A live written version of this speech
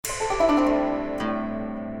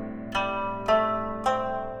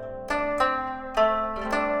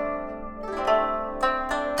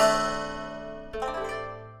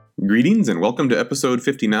Greetings and welcome to episode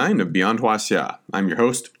 59 of Beyond Huaxia. I'm your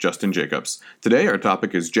host, Justin Jacobs. Today our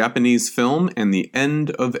topic is Japanese film and the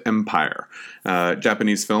end of empire.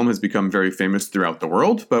 Japanese film has become very famous throughout the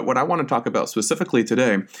world, but what I want to talk about specifically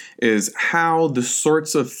today is how the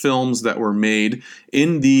sorts of films that were made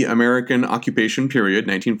in the American occupation period,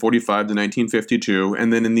 1945 to 1952,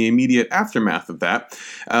 and then in the immediate aftermath of that,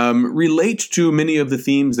 relate to many of the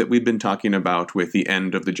themes that we've been talking about with the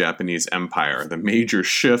end of the Japanese empire, the major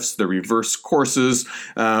shifts, the reverse courses,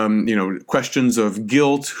 questions of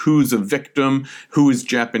guilt, who's a victim, who is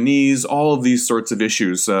Japanese, all of these sorts of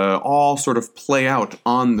issues all sort of play out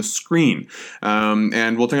on the screen.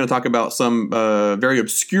 And we're going to talk about some very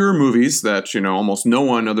obscure movies that, almost no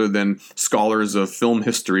one other than scholars of film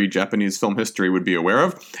history, Japanese film history, would be aware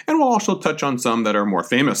of. And we'll also touch on some that are more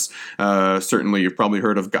famous. Certainly, you've probably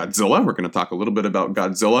heard of Godzilla. We're going to talk a little bit about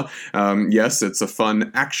Godzilla. Yes, it's a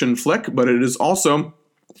fun action flick, but it is also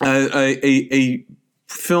a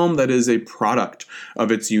film that is a product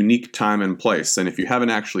of its unique time and place. And if you haven't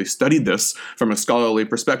actually studied this from a scholarly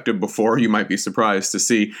perspective before, you might be surprised to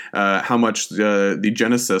see how much the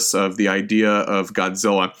genesis of the idea of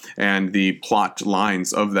Godzilla and the plot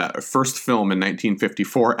lines of that first film in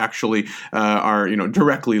 1954 actually are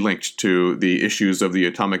directly linked to the issues of the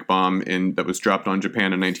atomic bomb that was dropped on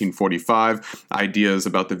Japan in 1945, ideas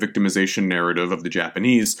about the victimization narrative of the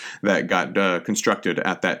Japanese that got constructed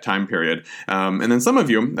at that time period. And then some of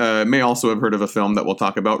you may also have heard of a film that we'll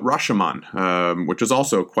talk about, Rashomon, which is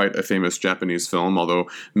also quite a famous Japanese film, although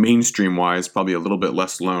mainstream-wise probably a little bit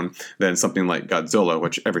less known than something like Godzilla,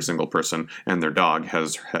 which every single person and their dog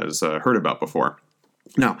has heard about before.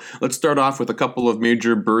 Now, let's start off with a couple of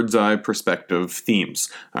major bird's-eye perspective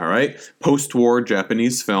themes, all right? Post-war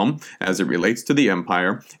Japanese film, as it relates to the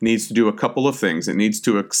empire, needs to do a couple of things. It needs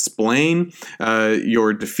to explain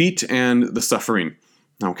your defeat and the suffering.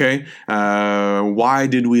 Okay, why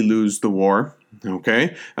did we lose the war?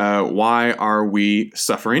 Okay, why are we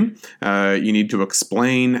suffering? You need to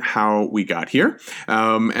explain how we got here.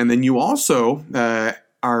 And then you also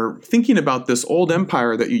are thinking about this old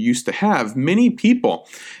empire that you used to have. Many people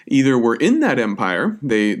either were in that empire,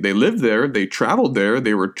 they lived there, they traveled there,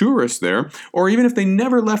 they were tourists there, or even if they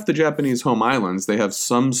never left the Japanese home islands, they have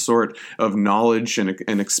some sort of knowledge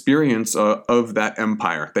and experience of that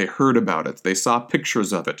empire. They heard about it, they saw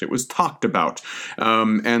pictures of it, it was talked about.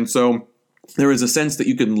 And so there is a sense that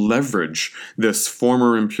you can leverage this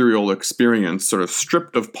former imperial experience, sort of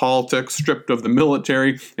stripped of politics, stripped of the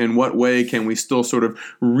military. In what way can we still sort of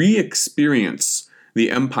re-experience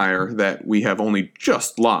the empire that we have only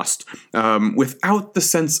just lost without the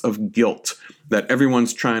sense of guilt that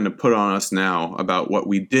everyone's trying to put on us now about what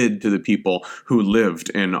we did to the people who lived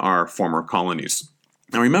in our former colonies?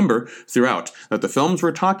 Now remember, throughout, that the films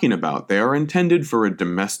we're talking about, they are intended for a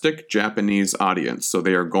domestic Japanese audience. So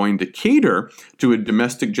they are going to cater to a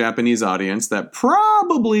domestic Japanese audience that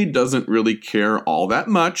probably doesn't really care all that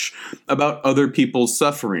much about other people's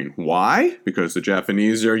suffering. Why? Because the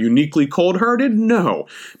Japanese are uniquely cold-hearted? No,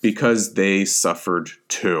 because they suffered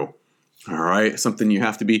too. All right, something you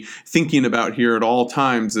have to be thinking about here at all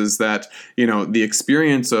times is that, the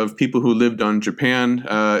experience of people who lived on Japan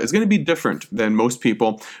is going to be different than most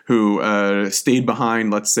people who stayed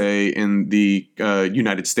behind, let's say, in the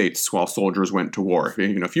United States while soldiers went to war.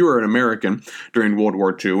 If you were an American during World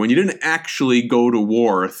War II and you didn't actually go to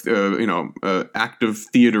war, active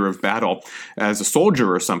theater of battle as a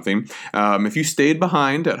soldier or something, if you stayed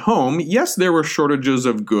behind at home, yes, there were shortages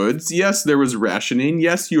of goods. Yes, there was rationing.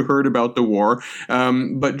 Yes, you heard about the war,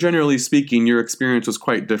 but generally speaking, your experience was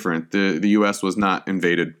quite different. The U.S. was not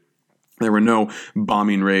invaded. There were no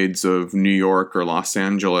bombing raids of New York or Los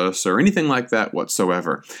Angeles or anything like that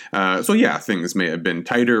whatsoever. So yeah, things may have been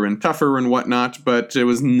tighter and tougher and whatnot, but it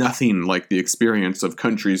was nothing like the experience of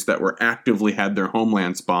countries that were actively had their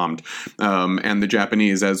homelands bombed. And the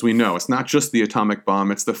Japanese, as we know, it's not just the atomic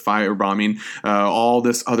bomb, it's the firebombing, all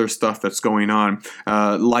this other stuff that's going on.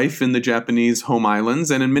 Life in the Japanese home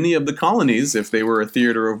islands and in many of the colonies, if they were a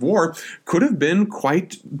theater of war, could have been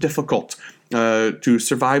quite difficult to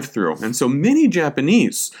survive through. And so many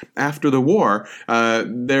Japanese, after the war,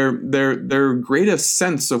 their greatest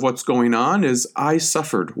sense of what's going on is, I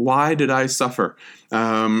suffered. Why did I suffer?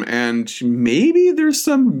 And maybe there's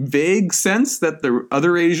some vague sense that the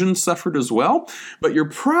other Asians suffered as well, but you're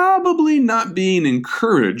probably not being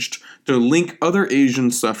encouraged to link other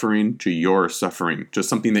Asian suffering to your suffering, to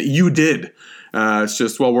something that you did. It's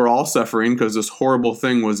just, well, we're all suffering because this horrible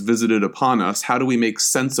thing was visited upon us. How do we make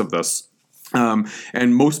sense of this?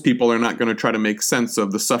 And most people are not going to try to make sense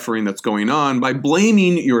of the suffering that's going on by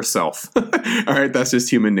blaming yourself. All right, that's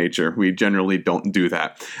just human nature. We generally don't do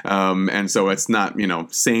that. And so it's not,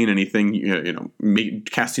 saying anything,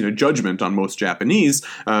 casting a judgment on most Japanese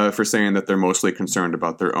for saying that they're mostly concerned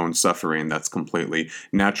about their own suffering. That's completely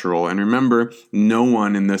natural. And remember, no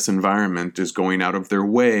one in this environment is going out of their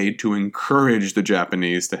way to encourage the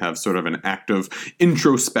Japanese to have sort of an active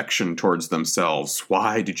introspection towards themselves.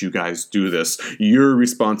 Why did you guys do this? You're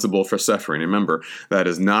responsible for suffering. Remember, that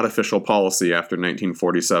is not official policy after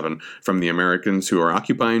 1947 from the Americans who are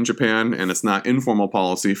occupying Japan, and it's not informal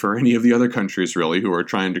policy for any of the other countries, really, who are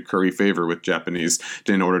trying to curry favor with Japanese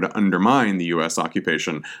in order to undermine the U.S.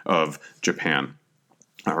 occupation of Japan.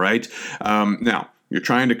 All right? Now, you're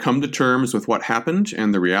trying to come to terms with what happened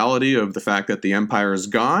and the reality of the fact that the empire is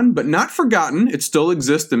gone, but not forgotten. It still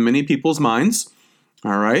exists in many people's minds.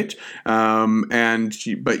 All right,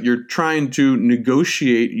 but you're trying to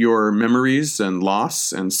negotiate your memories and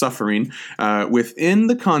loss and suffering within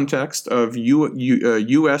the context of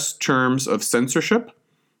U.S. terms of censorship.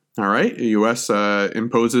 All right, the U.S.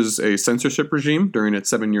 imposes a censorship regime during its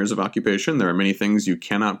 7 years of occupation. There are many things you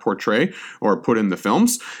cannot portray or put in the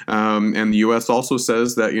films. And the U.S. also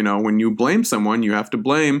says that, when you blame someone, you have to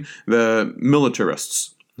blame the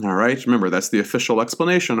militarists. All right, remember, that's the official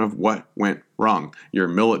explanation of what went wrong. Your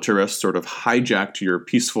militarists sort of hijacked your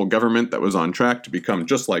peaceful government that was on track to become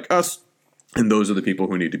just like us, and those are the people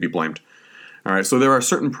who need to be blamed. All right, so there are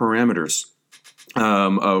certain parameters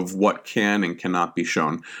of what can and cannot be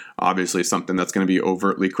shown. Obviously, something that's going to be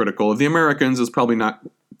overtly critical of the Americans is probably not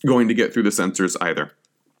going to get through the censors either.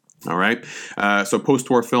 All right, so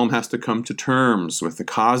post-war film has to come to terms with the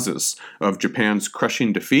causes of Japan's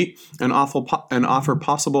crushing defeat and offer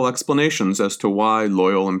possible explanations as to why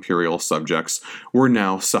loyal imperial subjects were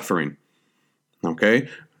now suffering. Okay,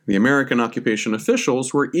 the American occupation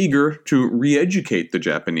officials were eager to re-educate the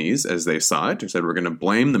Japanese as they saw it. They said, we're going to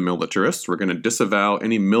blame the militarists. We're going to disavow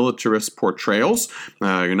any militarist portrayals.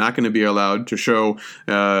 You're not going to be allowed to show,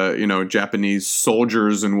 Japanese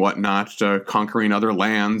soldiers and whatnot conquering other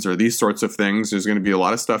lands or these sorts of things. There's going to be a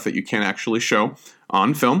lot of stuff that you can't actually show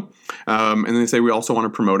on film. And they say we also want to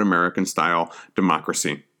promote American-style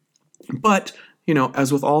democracy. But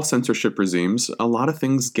as with all censorship regimes, a lot of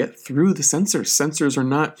things get through the censors. Censors are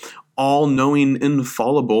not all-knowing,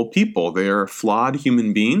 infallible people. They are flawed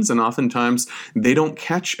human beings, and oftentimes they don't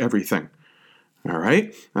catch everything. All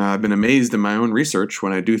right? I've been amazed in my own research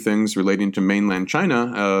when I do things relating to mainland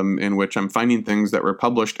China, in which I'm finding things that were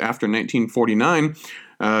published after 1949,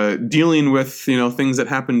 dealing with things that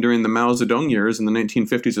happened during the Mao Zedong years in the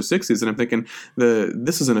 1950s or 60s, and I'm thinking,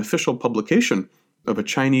 this is an official publication of a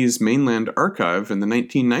Chinese mainland archive in the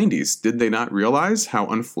 1990s. Did they not realize how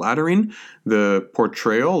unflattering the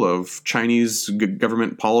portrayal of Chinese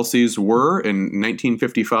government policies were in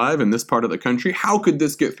 1955 in this part of the country? How could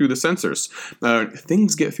this get through the censors?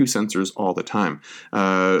 Things get through censors all the time.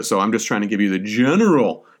 So I'm just trying to give you the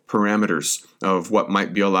general parameters of what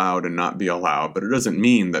might be allowed and not be allowed, but it doesn't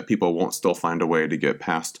mean that people won't still find a way to get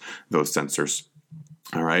past those censors.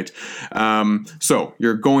 All right. So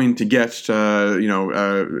you're going to get,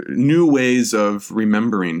 new ways of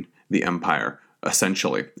remembering the empire,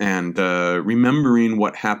 essentially, and remembering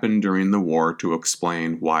what happened during the war to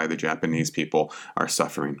explain why the Japanese people are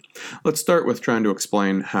suffering. Let's start with trying to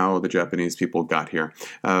explain how the Japanese people got here.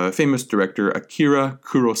 Famous director Akira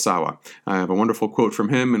Kurosawa. I have a wonderful quote from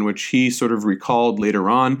him in which he sort of recalled later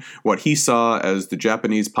on what he saw as the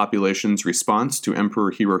Japanese population's response to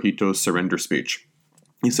Emperor Hirohito's surrender speech.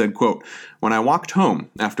 He said, quote, "When I walked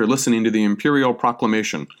home after listening to the imperial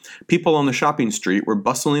proclamation, people on the shopping street were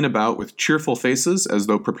bustling about with cheerful faces as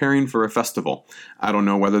though preparing for a festival. I don't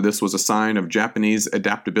know whether this was a sign of Japanese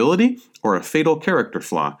adaptability or a fatal character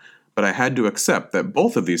flaw, but I had to accept that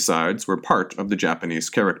both of these sides were part of the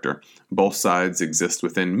Japanese character. Both sides exist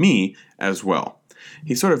within me as well."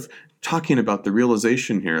 He's sort of talking about the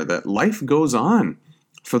realization here that life goes on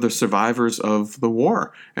for the survivors of the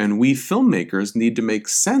war. And we filmmakers need to make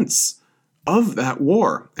sense of that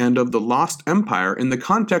war and of the lost empire in the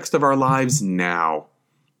context of our lives now.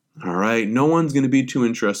 All right, no one's going to be too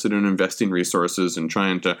interested in investing resources and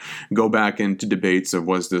trying to go back into debates of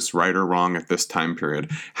was this right or wrong at this time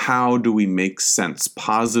period. How do we make sense,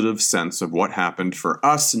 positive sense of what happened for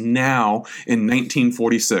us now in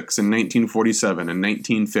 1946 and 1947 and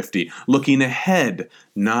 1950, looking ahead,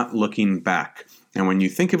 not looking back. And when you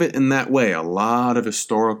think of it in that way, a lot of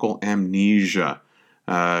historical amnesia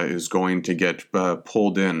is going to get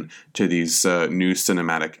pulled in to these new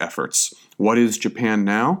cinematic efforts. What is Japan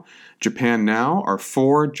now? Japan now are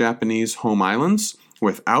 4 Japanese home islands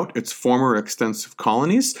without its former extensive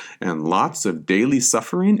colonies and lots of daily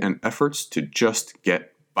suffering and efforts to just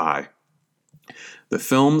get by. The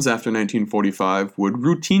films after 1945 would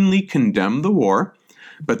routinely condemn the war,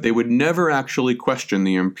 but they would never actually question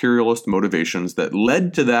the imperialist motivations that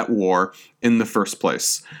led to that war in the first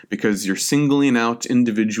place, because you're singling out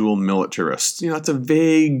individual militarists. That's a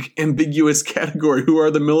vague, ambiguous category. Who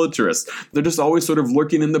are the militarists? They're just always sort of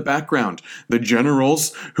lurking in the background. The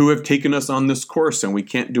generals who have taken us on this course and we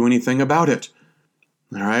can't do anything about it.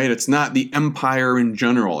 All right, it's not the empire in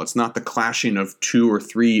general. It's not the clashing of two or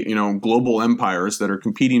three, global empires that are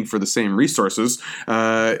competing for the same resources.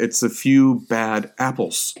 It's a few bad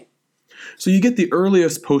apples. So you get the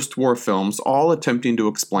earliest post-war films all attempting to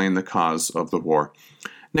explain the cause of the war.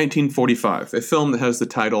 1945, a film that has the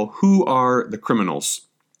title "Who Are the Criminals?"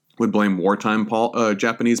 would blame wartime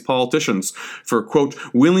Japanese politicians for, quote,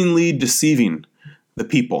 willingly deceiving the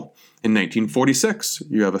people. In 1946,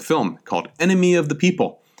 you have a film called Enemy of the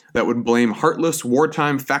People that would blame heartless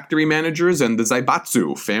wartime factory managers and the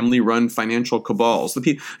zaibatsu, family-run financial cabals.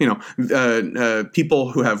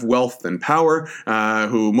 People who have wealth and power,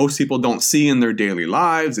 who most people don't see in their daily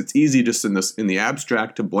lives. It's easy just in the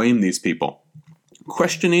abstract to blame these people.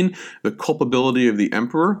 Questioning the culpability of the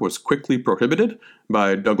emperor was quickly prohibited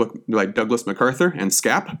by Douglas MacArthur and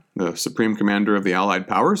SCAP, the Supreme Commander of the Allied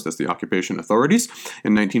Powers. That's the occupation authorities.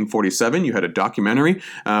 In 1947, you had a documentary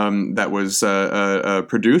that was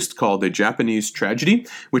produced called The Japanese Tragedy,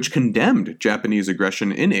 which condemned Japanese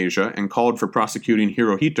aggression in Asia and called for prosecuting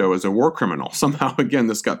Hirohito as a war criminal. Somehow, again,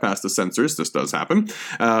 this got past the censors. This does happen.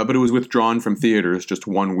 But it was withdrawn from theaters just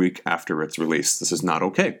 1 week after its release. This is not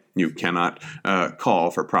okay. You cannot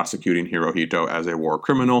call for prosecuting Hirohito as a war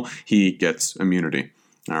criminal. He gets immunity.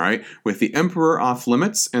 All right. With the emperor off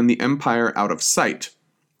limits and the empire out of sight,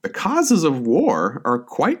 the causes of war are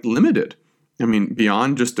quite limited.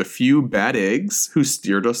 Beyond just a few bad eggs who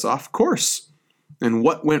steered us off course. And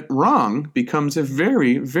what went wrong becomes a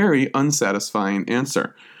very, very unsatisfying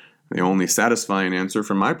answer. The only satisfying answer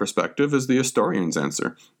from my perspective is the historian's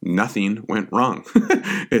answer. Nothing went wrong.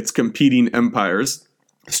 It's competing empires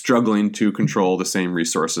struggling to control the same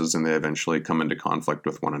resources, and they eventually come into conflict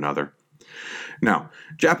with one another. Now,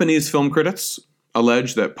 Japanese film critics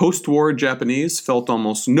allege that post-war Japanese felt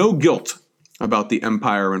almost no guilt about the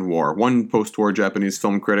empire and war. One post-war Japanese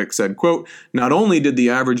film critic said, quote, not only did the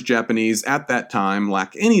average Japanese at that time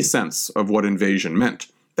lack any sense of what invasion meant,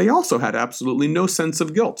 they also had absolutely no sense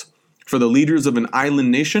of guilt. For the leaders of an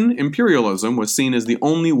island nation, imperialism was seen as the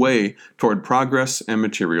only way toward progress and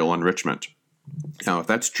material enrichment. Now, if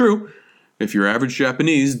that's true, if your average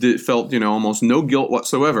Japanese felt, almost no guilt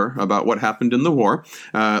whatsoever about what happened in the war,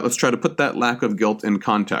 let's try to put that lack of guilt in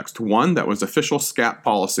context. One, that was official SCAP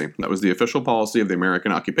policy. That was the official policy of the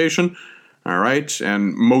American occupation. All right,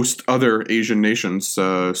 and most other Asian nations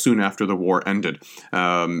soon after the war ended,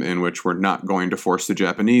 in which we're not going to force the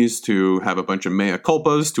Japanese to have a bunch of mea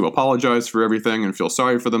culpas, to apologize for everything and feel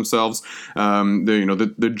sorry for themselves.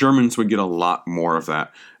 The Germans would get a lot more of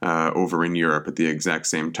that over in Europe at the exact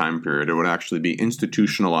same time period. It would actually be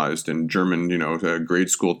institutionalized in German, grade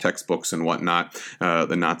school textbooks and whatnot.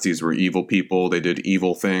 The Nazis were evil people. They did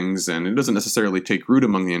evil things, and it doesn't necessarily take root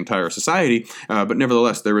among the entire society, but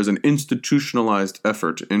nevertheless, there is an institutionalized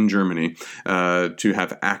effort in Germany to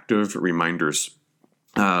have active reminders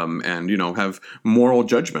and have moral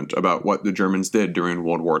judgment about what the Germans did during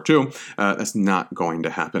World War II. That's not going to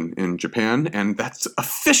happen in Japan, and that's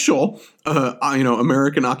official,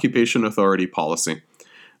 American occupation authority policy.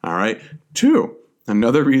 All right. 2.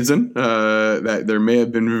 Another reason that there may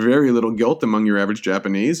have been very little guilt among your average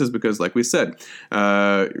Japanese is because, like we said,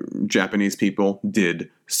 Japanese people did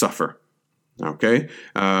suffer. Okay,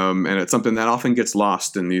 and it's something that often gets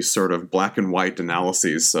lost in these sort of black and white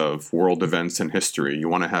analyses of world events and history. You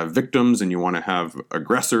want to have victims and you want to have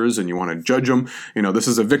aggressors and you want to judge them. This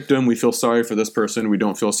is a victim. We feel sorry for this person. We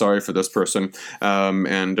don't feel sorry for this person.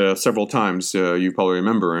 And several times, you probably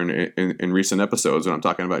remember in recent episodes when I'm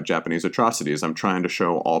talking about Japanese atrocities, I'm trying to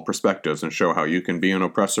show all perspectives and show how you can be an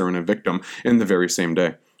oppressor and a victim in the very same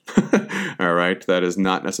day. All right, that is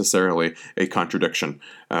not necessarily a contradiction.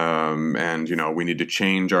 And we need to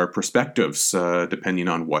change our perspectives depending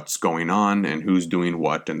on what's going on and who's doing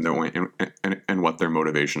what and what their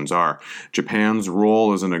motivations are. Japan's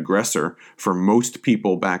role as an aggressor for most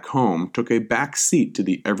people back home took a back seat to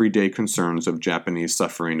the everyday concerns of Japanese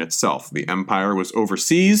suffering itself. The empire was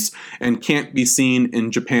overseas and can't be seen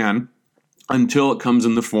in Japan until it comes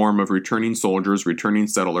in the form of returning soldiers, returning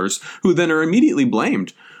settlers, who then are immediately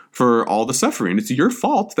blamed for all the suffering. It's your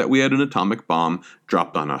fault that we had an atomic bomb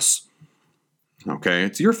dropped on us. Okay,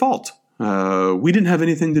 it's your fault. We didn't have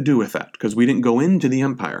anything to do with that because we didn't go into the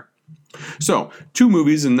empire. So, two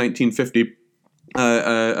movies in 1950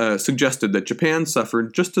 suggested that Japan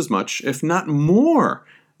suffered just as much, if not more,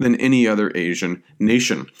 than any other Asian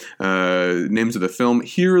nation. Names of the film,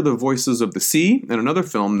 Hear the Voices of the Sea, and another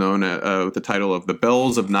film known with the title of The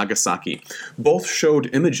Bells of Nagasaki. Both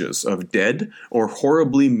showed images of dead or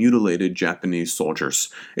horribly mutilated Japanese soldiers,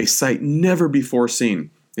 a sight never before seen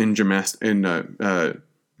in Japan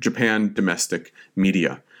domestic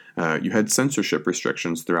media. You had censorship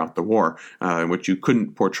restrictions throughout the war, in which you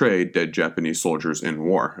couldn't portray dead Japanese soldiers in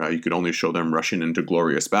war. You could only show them rushing into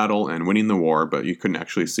glorious battle and winning the war, but you couldn't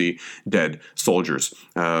actually see dead soldiers.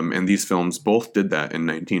 And these films both did that in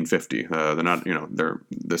 1950. They're not,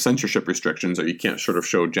 the censorship restrictions are you can't sort of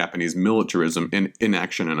show Japanese militarism in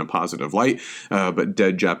action in a positive light, but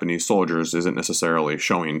dead Japanese soldiers isn't necessarily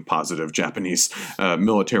showing positive Japanese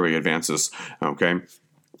military advances. Okay.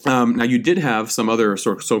 Now, you did have some other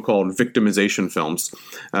sort of so-called victimization films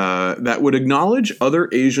that would acknowledge other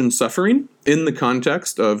Asian suffering in the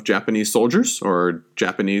context of Japanese soldiers or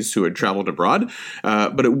Japanese who had traveled abroad,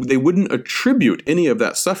 but they wouldn't attribute any of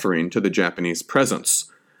that suffering to the Japanese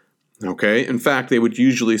presence. Okay? In fact, they would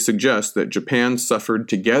usually suggest that Japan suffered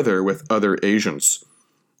together with other Asians,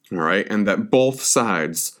 all right, and that both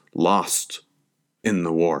sides lost in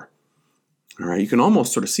the war. All right, you can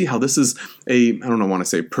almost sort of see how this is I don't want to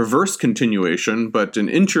say perverse continuation, but an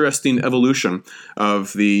interesting evolution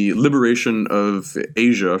of the liberation of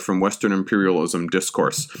Asia from Western imperialism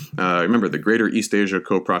discourse. Remember, the Greater East Asia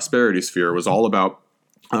Co-Prosperity Sphere was all about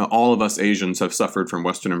all of us Asians have suffered from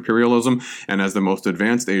Western imperialism, and as the most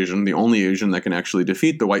advanced Asian, the only Asian that can actually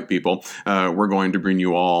defeat the white people, we're going to bring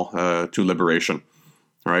you all to liberation.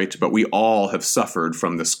 Right, but we all have suffered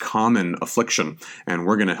from this common affliction, and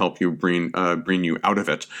we're going to help you bring you out of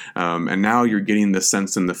it. And now you're getting the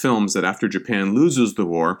sense in the films that after Japan loses the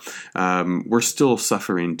war, we're still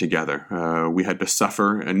suffering together. We had to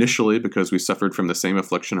suffer initially because we suffered from the same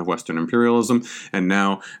affliction of Western imperialism, and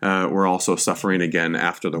now we're also suffering again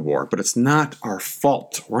after the war. But it's not our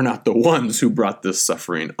fault. We're not the ones who brought this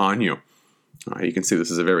suffering on you. You can see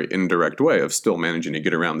this is a very indirect way of still managing to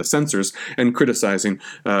get around the censors and criticizing,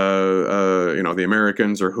 the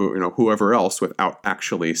Americans or whoever else without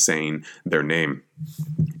actually saying their name.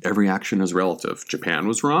 Every action is relative. Japan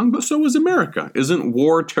was wrong, but so was America. Isn't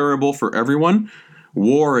war terrible for everyone?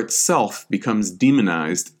 War itself becomes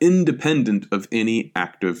demonized independent of any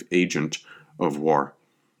active agent of war.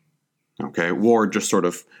 Okay, war just sort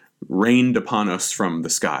of rained upon us from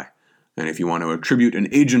the sky. And if you want to attribute an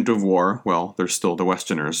agent of war, well, there's still the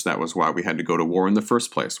Westerners. That was why we had to go to war in the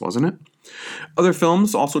first place, wasn't it? Other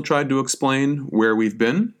films also tried to explain where we've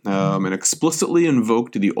been and explicitly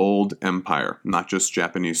invoked the old empire, not just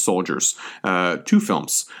Japanese soldiers. Two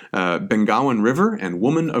films, Bengawan River and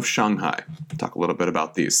Woman of Shanghai. I'll talk a little bit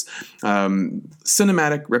about these.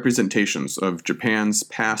 Cinematic representations of Japan's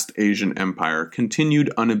past Asian empire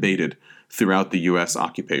continued unabated throughout the U.S.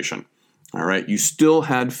 occupation. All right, you still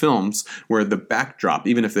had films where the backdrop,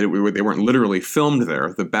 even if they weren't literally filmed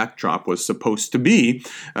there, the backdrop was supposed to be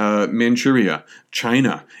Manchuria,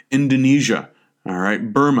 China, Indonesia, all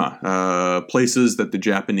right, Burma, places that the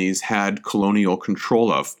Japanese had colonial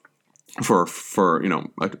control of for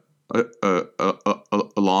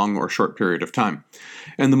a long or short period of time.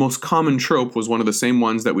 And the most common trope was one of the same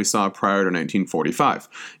ones that we saw prior to 1945.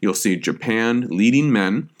 You'll see Japan leading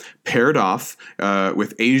men paired off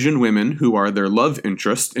with Asian women who are their love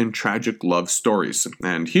interest in tragic love stories.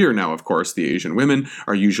 And here now, of course, the Asian women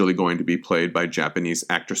are usually going to be played by Japanese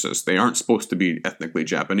actresses. They aren't supposed to be ethnically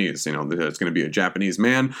Japanese. It's going to be a Japanese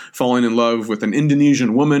man falling in love with an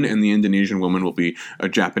Indonesian woman, and the Indonesian woman will be a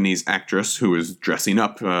Japanese actress who is dressing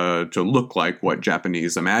up to look like what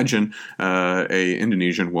Japanese imagine a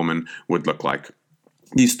Indonesian woman would look like.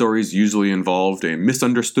 These stories usually involved a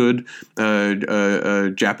misunderstood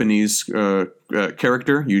Japanese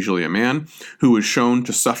character, usually a man, who was shown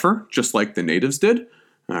to suffer just like the natives did.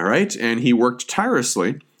 All right, and he worked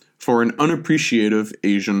tirelessly for an unappreciative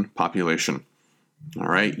Asian population. All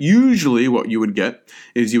right. Usually what you would get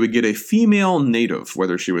is you would get a female native,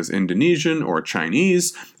 whether she was Indonesian or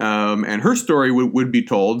Chinese, and her story would be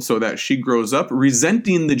told so that she grows up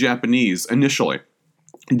resenting the Japanese initially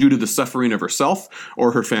due to the suffering of herself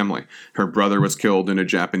or her family. Her brother was killed in a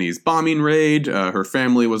Japanese bombing raid. Her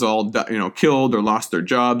family was all killed or lost their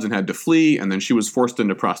jobs and had to flee, and then she was forced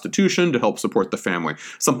into prostitution to help support the family,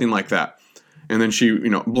 something like that. And then she,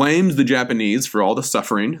 blames the Japanese for all the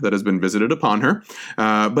suffering that has been visited upon her.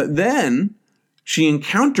 But then she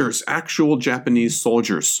encounters actual Japanese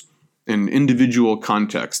soldiers. in individual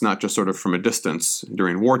context, not just sort of from a distance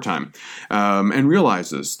during wartime, and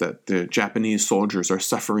realizes that the Japanese soldiers are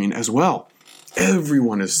suffering as well.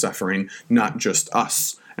 Everyone is suffering, not just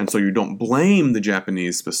us. And so you don't blame the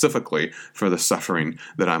Japanese specifically for the suffering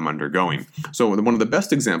that I'm undergoing. So one of the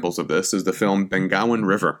best examples of this is the film Bengawan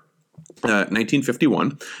River.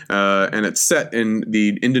 1951, and it's set in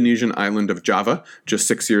the Indonesian island of Java just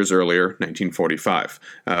 6 years earlier, 1945.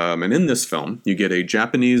 And in this film, you get a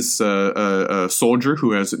Japanese soldier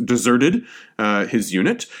who has deserted his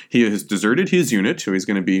unit. He has deserted his unit, so he's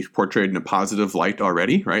going to be portrayed in a positive light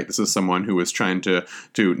already, right? This is someone who is trying to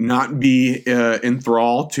not be in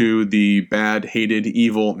thrall to the bad, hated,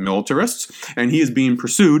 evil militarists, and he is being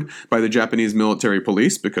pursued by the Japanese military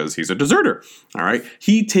police because he's a deserter, all right?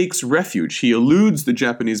 He takes refuge. He eludes the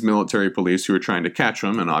Japanese military police who are trying to catch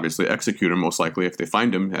him and obviously execute him, most likely if they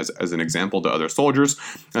find him, as an example to other soldiers.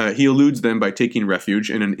 He eludes them by taking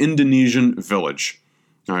refuge in an Indonesian village.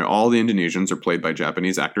 All the Indonesians are played by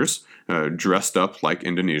Japanese actors, dressed up like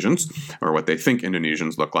Indonesians, or what they think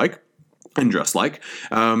Indonesians look like and dress like.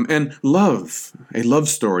 And a love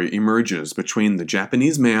story emerges between the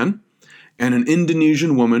Japanese man and an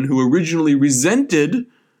Indonesian woman who originally resented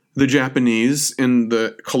the Japanese in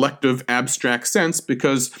the collective abstract sense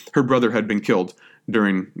because her brother had been killed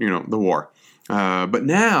during, the war. But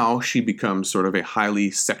now she becomes sort of a highly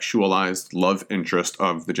sexualized love interest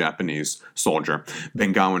of the Japanese soldier.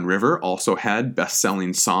 Bengawan River also had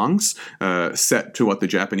best-selling songs set to what the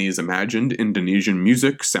Japanese imagined Indonesian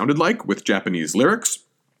music sounded like with Japanese lyrics.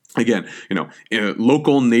 Again,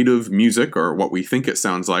 local native music, or what we think it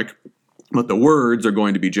sounds like, but the words are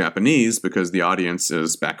going to be Japanese because the audience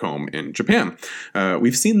is back home in Japan.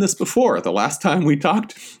 We've seen this before. The last time we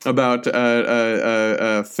talked about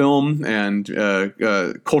film and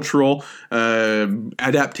cultural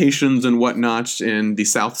adaptations and whatnot in the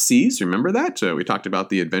South Seas. Remember that? We talked about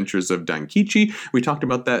the adventures of Dankichi. We talked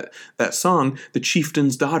about that song, The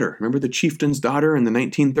Chieftain's Daughter. Remember The Chieftain's Daughter in the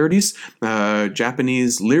 1930s?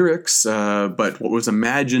 Japanese lyrics, but what was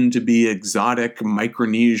imagined to be exotic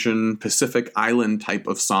Micronesian Pacific Island type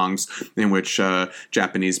of songs in which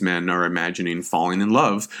Japanese men are imagining falling in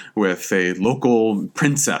love with a local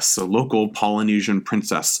princess, a local Polynesian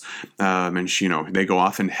princess. And they go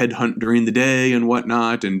off and headhunt during the day and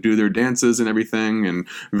whatnot and do their dances and everything and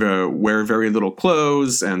wear very little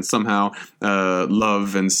clothes, and somehow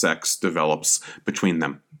love and sex develops between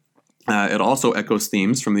them. It also echoes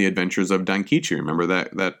themes from the adventures of Dankichi. Remember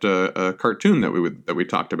that cartoon that we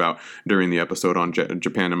talked about during the episode on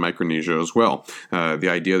Japan and Micronesia as well. The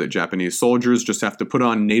idea that Japanese soldiers just have to put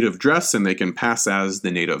on native dress and they can pass as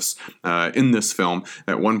the natives. In this film,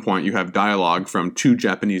 at one point you have dialogue from two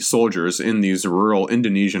Japanese soldiers in these rural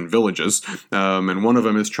Indonesian villages, and one of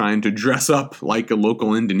them is trying to dress up like a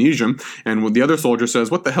local Indonesian, and the other soldier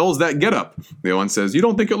says, "What the hell is that getup?" The other one says, "You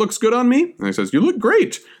don't think it looks good on me?" And he says, "You look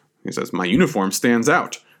great." He says, "My uniform stands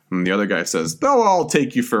out." And the other guy says, "They'll all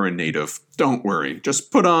take you for a native. Don't worry.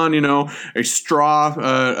 Just put on, a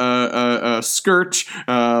straw skirt,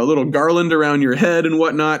 a little garland around your head and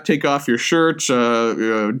whatnot. Take off your shirt,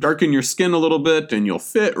 darken your skin a little bit, and you'll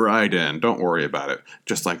fit right in. Don't worry about it."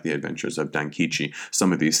 Just like the adventures of Dankichi,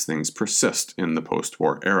 some of these things persist in the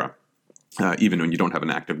post-war era. Even when you don't have an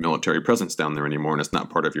active military presence down there anymore and it's not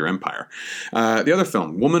part of your empire. The other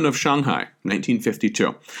film, Woman of Shanghai,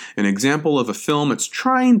 1952. An example of a film that's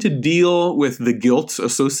trying to deal with the guilt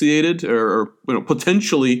associated or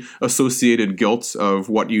potentially associated guilt of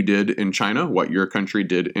what you did in China, what your country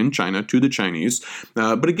did in China to the Chinese.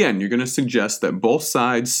 But again, you're going to suggest that both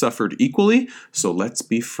sides suffered equally, so let's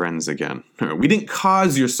be friends again. We didn't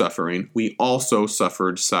cause your suffering. We also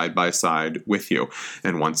suffered side by side with you.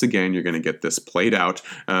 And once again, you're going to get this played out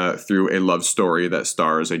through a love story that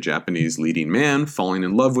stars a Japanese leading man falling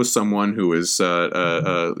in love with someone who is,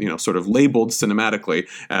 sort of labeled cinematically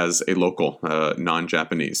as a local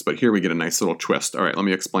non-Japanese. But here we get a nice little twist. All right, let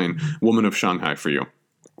me explain Woman of Shanghai for you.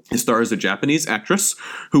 It stars a Japanese actress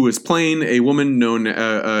who is playing a woman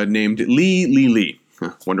named Li Li.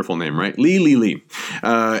 Wonderful name, right? Li Li.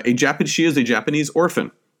 She is a Japanese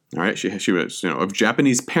orphan. All right, she was, of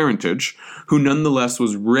Japanese parentage, who nonetheless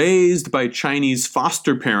was raised by Chinese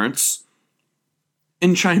foster parents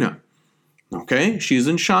in China. Okay, she's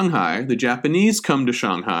in Shanghai. The Japanese come to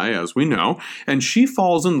Shanghai, as we know, and she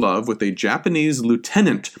falls in love with a Japanese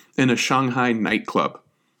lieutenant in a Shanghai nightclub.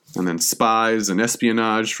 And then spies and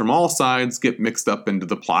espionage from all sides get mixed up into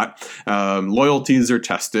the plot. Loyalties are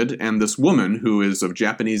tested, and this woman, who is of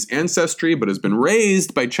Japanese ancestry but has been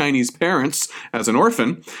raised by Chinese parents as an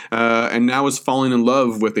orphan, and now is falling in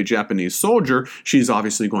love with a Japanese soldier, she's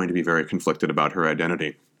obviously going to be very conflicted about her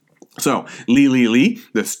identity. So, Li Li Li,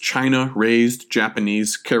 this China-raised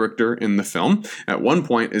Japanese character in the film, at one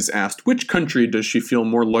point is asked which country does she feel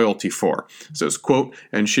more loyalty for. Says, quote,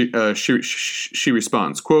 and she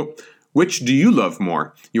responds, quote, "Which do you love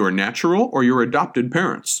more, your natural or your adopted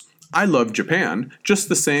parents? I love Japan just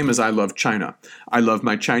the same as I love China. I love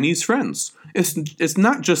my Chinese friends. It's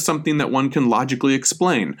not just something that one can logically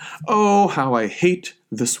explain. Oh, how I hate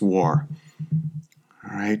this war."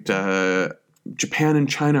 All right, Japan and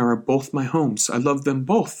China are both my homes. I love them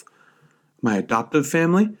both. My adoptive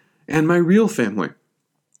family and my real family.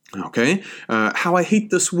 Okay? How I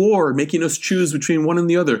hate this war, making us choose between one and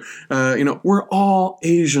the other. We're all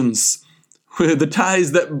Asians. The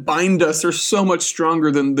ties that bind us are so much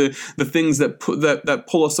stronger than the things that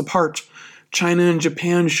pull us apart. China and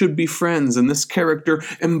Japan should be friends, and this character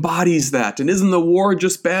embodies that. And isn't the war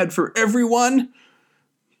just bad for everyone?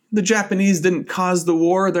 The Japanese didn't cause the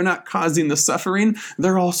war. They're not causing the suffering.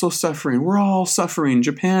 They're also suffering. We're all suffering,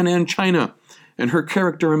 Japan and China. And her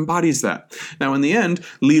character embodies that. Now, in the end,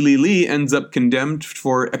 Li Li Li ends up condemned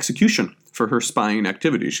for execution for her spying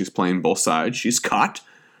activities. She's playing both sides. She's caught.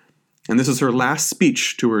 And this is her last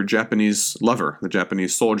speech to her Japanese lover, the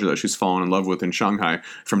Japanese soldier that she's fallen in love with in Shanghai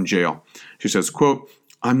from jail. She says, quote,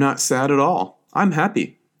 "I'm not sad at all. I'm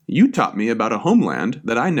happy. You taught me about a homeland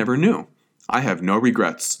that I never knew. I have no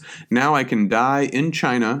regrets. Now I can die in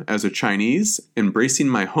China as a Chinese, embracing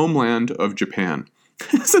my homeland of Japan."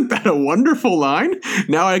 Isn't that a wonderful line?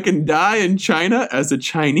 Now I can die in China as a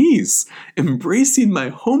Chinese, embracing my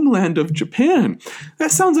homeland of Japan.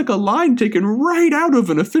 That sounds like a line taken right out of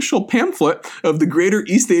an official pamphlet of the Greater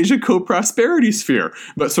East Asia Co-Prosperity Sphere,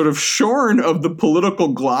 but sort of shorn of the political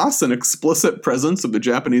gloss and explicit presence of the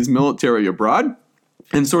Japanese military abroad,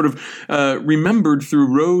 and sort of remembered through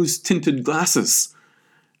rose-tinted glasses.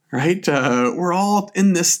 Right? We're all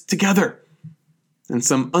in this together. And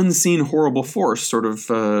some unseen horrible force sort of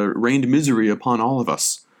rained misery upon all of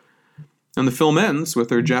us. And the film ends with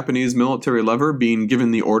her Japanese military lover being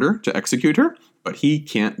given the order to execute her, but he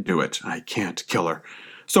can't do it. I can't kill her.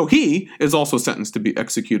 So he is also sentenced to be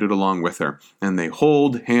executed along with her, and they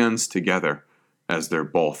hold hands together as they're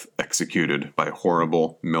both executed by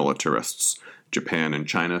horrible militarists. Japan and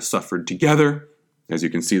China suffered together. As you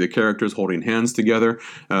can see, the characters holding hands together.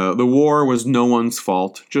 The war was no one's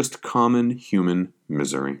fault, just common human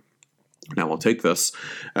misery. Now we'll take this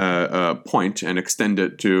point and extend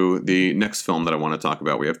it to the next film that I want to talk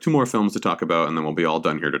about. We have 2 more films to talk about, and then we'll be all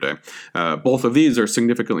done here today. Both of these are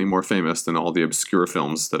significantly more famous than all the obscure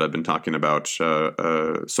films that I've been talking about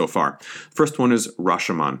so far. First one is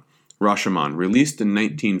Rashomon. Rashomon, released in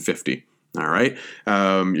 1950. All right,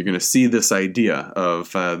 you're going to see this idea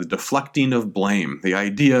of the deflecting of blame, the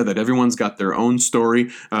idea that everyone's got their own story,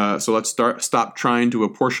 so let's stop trying to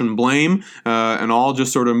apportion blame and all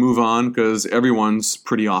just sort of move on because everyone's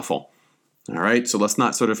pretty awful. All right, so let's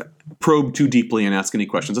not sort of probe too deeply and ask any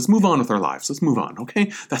questions. Let's move on with our lives. Let's move on,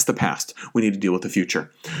 okay? That's the past. We need to deal with the future.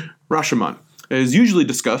 Rashomon is usually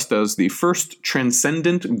discussed as the first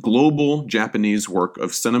transcendent global Japanese work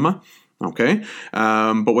of cinema. Okay,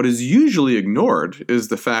 but what is usually ignored is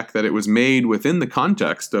the fact that it was made within the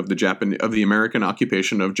context of the American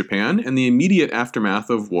occupation of Japan and the immediate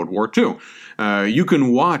aftermath of World War II. You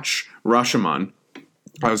can watch Rashomon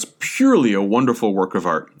as purely a wonderful work of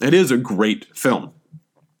art. It is a great film.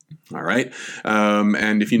 All right,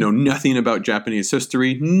 and if you know nothing about Japanese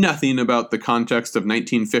history, nothing about the context of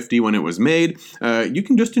 1950 when it was made, you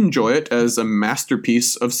can just enjoy it as a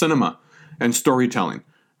masterpiece of cinema and storytelling.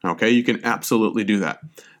 Okay, you can absolutely do that,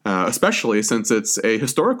 especially since it's a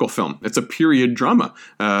historical film. It's a period drama.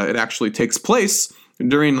 It actually takes place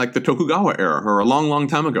during like the Tokugawa era, or a long, long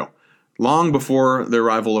time ago, long before the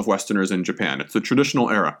arrival of Westerners in Japan. It's the traditional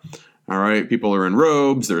era. All right, people are in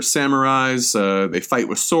robes, there's samurais, they fight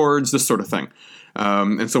with swords, this sort of thing.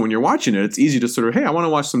 And so when you're watching it, it's easy to sort of, hey, I want to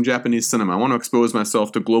watch some Japanese cinema. I want to expose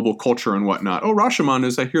myself to global culture and whatnot. Oh,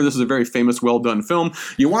 Rashomon I hear this is a very famous, well-done film.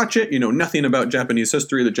 You watch it, you know nothing about Japanese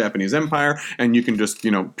history, the Japanese Empire, and you can just,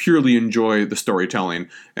 purely enjoy the storytelling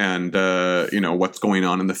and, what's going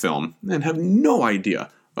on in the film and have no idea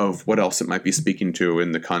of what else it might be speaking to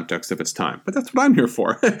in the context of its time. But that's what I'm here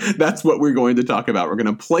for. That's what we're going to talk about. We're going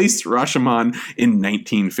to place Rashomon in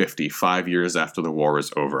 1950, 5 years after the war is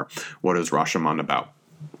over. What is Rashomon about?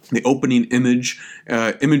 The opening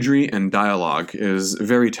imagery and dialogue is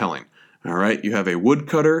very telling. All right, you have a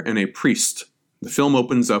woodcutter and a priest. The film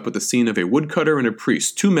opens up with the scene of a woodcutter and a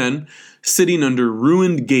priest, 2 men sitting under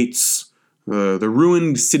ruined gates, the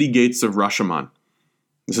ruined city gates of Rashomon.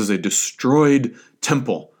 This is a destroyed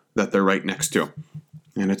temple that they're right next to.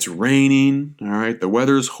 and it's raining. All right, the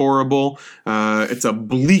weather's horrible. It's a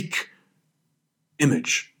bleak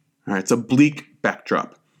image. All right, it's a bleak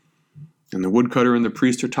backdrop. And the woodcutter and the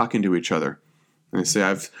priest are talking to each other. And they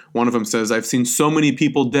say, one of them says, "I've seen so many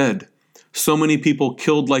people dead, so many people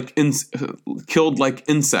killed like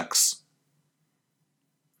insects."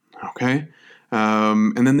 Okay,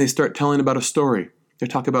 and then they start telling about a story. They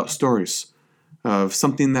talk about stories of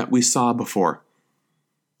something that we saw before.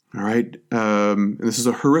 All right, this is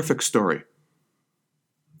a horrific story.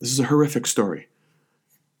 This is a horrific story.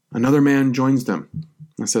 Another man joins them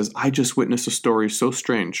and says, "I just witnessed a story so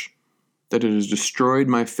strange that it has destroyed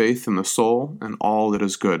my faith in the soul and all that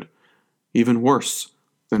is good, even worse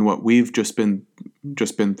than what we've just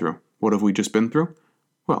been through." What have we just been through?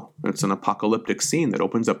 Well, it's an apocalyptic scene that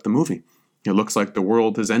opens up the movie. It looks like the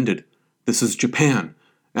world has ended. This is Japan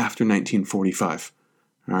after 1945.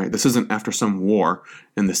 All right, this isn't after some war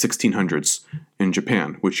in the 1600s in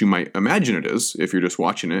Japan, which you might imagine it is if you're just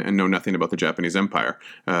watching it and know nothing about the Japanese Empire.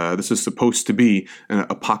 This is supposed to be an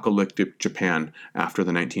apocalyptic Japan after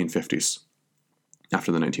the 1950s,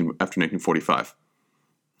 after 1945.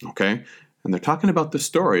 Okay, and they're talking about this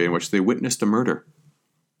story in which they witnessed a murder.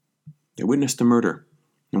 They witnessed a murder,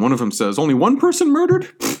 and one of them says, "Only one person murdered?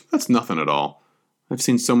 Pfft, that's nothing at all. I've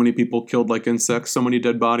seen so many people killed like insects, so many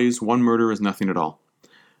dead bodies. One murder is nothing at all."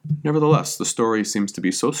 Nevertheless, the story seems to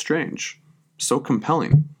be so strange, so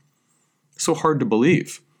compelling, so hard to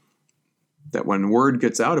believe, that when word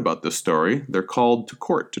gets out about this story, they're called to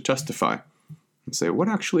court to testify and say, "What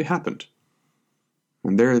actually happened?"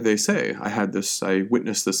 And there they say, I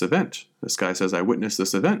witnessed this event. This guy says, "I witnessed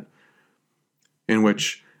this event in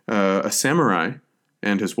which a samurai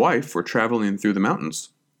and his wife were traveling through the mountains,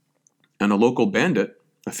 and a local bandit,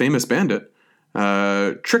 a famous bandit,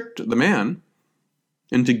 tricked the man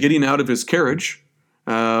into getting out of his carriage,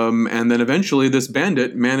 and then eventually this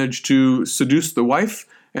bandit managed to seduce the wife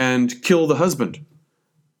and kill the husband.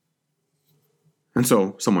 And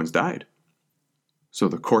so someone's died. So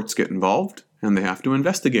the courts get involved, and they have to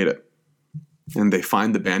investigate it. And they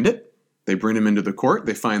find the bandit, they bring him into the court,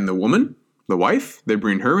 they find the woman, the wife, they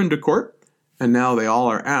bring her into court, and now they all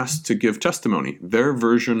are asked to give testimony, their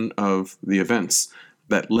version of the events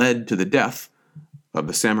that led to the death of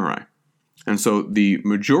the samurai. And so the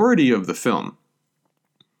majority of the film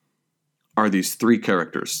are these three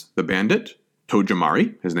characters. The bandit,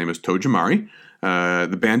 Tojimari, his name is Tojimari.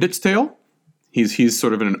 The bandit's tale, he's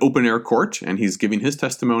sort of in an open-air court, and he's giving his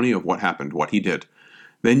testimony of what happened, what he did.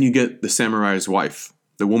 Then you get the samurai's wife,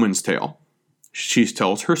 the woman's tale. She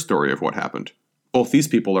tells her story of what happened. Both these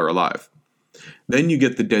people are alive. Then you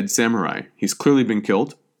get the dead samurai. He's clearly been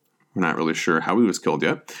killed. We're not really sure how he was killed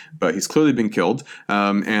yet, but he's clearly been killed,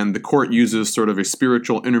 and the court uses sort of a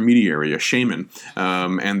spiritual intermediary, a shaman,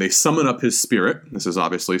 and they summon up his spirit. This is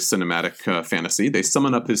obviously cinematic fantasy. They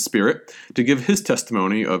summon up his spirit to give his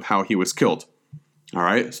testimony of how he was killed. All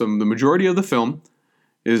right, so the majority of the film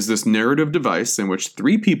is this narrative device in which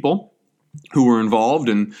three people who were involved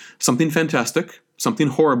in something fantastic, something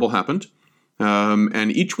horrible happened,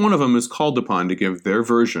 and each one of them is called upon to give their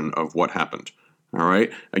version of what happened. All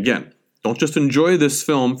right. Again, don't just enjoy this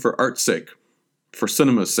film for art's sake, for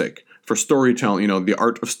cinema's sake, for storytelling, the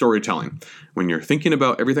art of storytelling. When you're thinking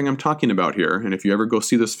about everything I'm talking about here, and if you ever go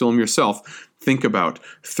see this film yourself, think about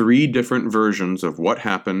three different versions of what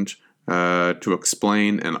happened to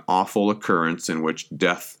explain an awful occurrence in which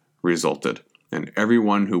death resulted. And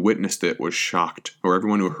everyone who witnessed it was shocked, or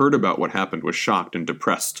everyone who heard about what happened was shocked and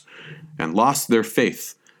depressed and lost their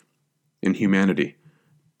faith in humanity.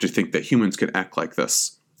 To think that humans could act like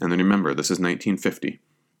this. And then remember, this is 1950,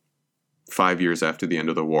 5 years after the end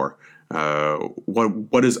of the war.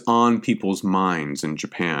 What is on people's minds in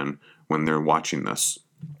Japan when they're watching this?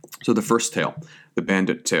 So the first tale, the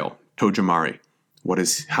bandit tale, Tojimari.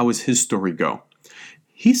 How does his story go?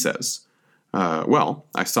 He says, well,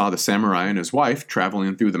 I saw the samurai and his wife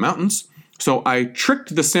traveling through the mountains, so I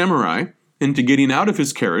tricked the samurai into getting out of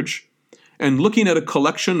his carriage and looking at a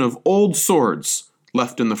collection of old swords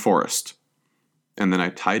left in the forest. And then I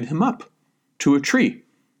tied him up to a tree.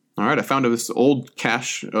 All right, I found this old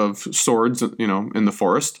cache of swords, in the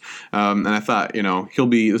forest. And I thought, this will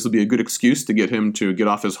be a good excuse to get him to get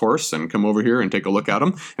off his horse and come over here and take a look at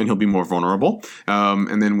him, and he'll be more vulnerable.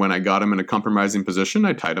 And then when I got him in a compromising position,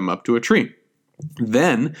 I tied him up to a tree.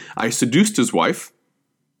 Then I seduced his wife.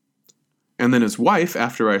 And then his wife,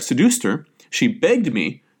 after I seduced her, she begged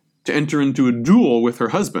me to enter into a duel with her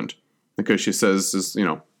husband. Because she says,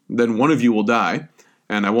 then one of you will die,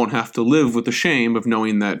 and I won't have to live with the shame of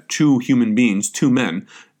knowing that two human beings, two men,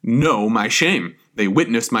 know my shame. They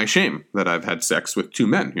witness my shame that I've had sex with two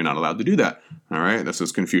men. You're not allowed to do that. All right, this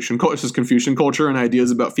is Confucian culture and ideas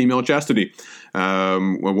about female chastity. A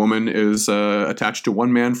woman is attached to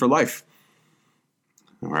one man for life.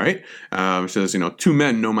 All right, it says, two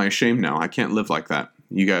men know my shame now. I can't live like that.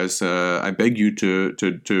 You guys, I beg you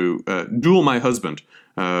to duel my husband.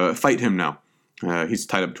 Fight him now. He's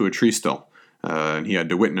tied up to a tree still. And he had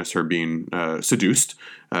to witness her being seduced.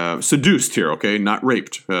 Seduced here, okay, not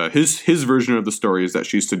raped. His version of the story is that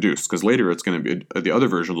she's seduced, because later it's going to be, the other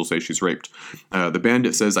versions will say she's raped. The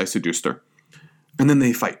bandit says, I seduced her. And then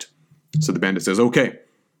they fight. So the bandit says, okay.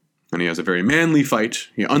 And he has a very manly fight.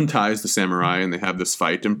 He unties the samurai, and they have this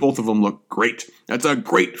fight, and both of them look great. That's a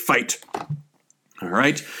great fight. All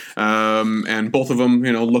right, and both of them,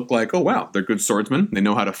 look like, oh wow, they're good swordsmen. They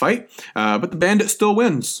know how to fight, but the bandit still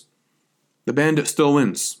wins. The bandit still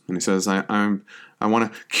wins, and he says, I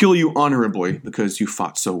want to kill you honorably because you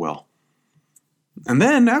fought so well. And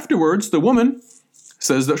then afterwards, the woman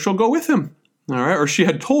says that she'll go with him. All right, or she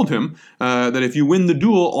had told him that if you win the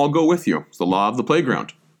duel, I'll go with you. It's the law of the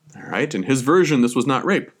playground. All right, in his version, this was not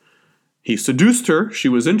rape. He seduced her, she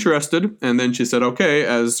was interested, and then she said, okay,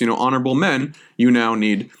 as honorable men, you now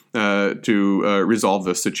need to resolve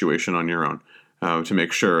this situation on your own, to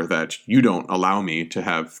make sure that you don't allow me to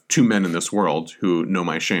have two men in this world who know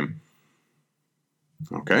my shame.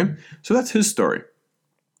 Okay, so that's his story.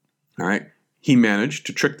 All right, he managed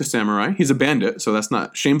to trick the samurai. He's a bandit, so that's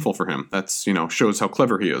not shameful for him. That's, shows how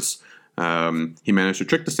clever he is. He managed to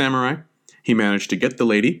trick the samurai. He managed to get the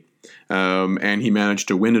lady. And he managed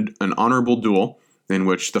to win an honorable duel in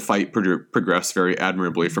which the fight progressed very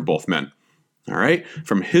admirably for both men. All right?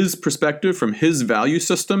 From his perspective, from his value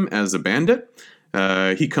system as a bandit,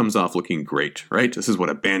 he comes off looking great, right? This is what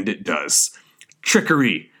a bandit does.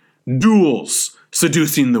 Trickery, duels,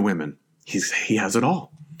 seducing the women. He has it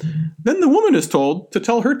all. Then the woman is told to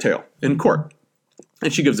tell her tale in court.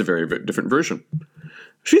 And she gives a very different version.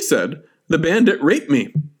 She said, the bandit raped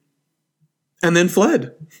me and then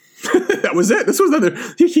fled. That was it. This was another.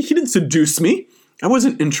 He didn't seduce me. I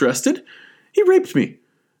wasn't interested. He raped me.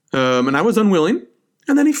 And I was unwilling.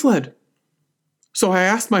 And then he fled. So I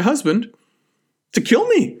asked my husband to kill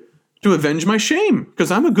me, to avenge my shame,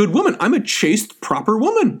 because I'm a good woman. I'm a chaste, proper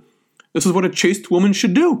woman. This is what a chaste woman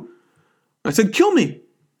should do. I said, kill me,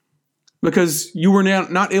 because you were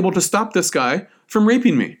not able to stop this guy from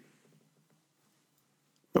raping me.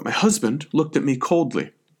 But my husband looked at me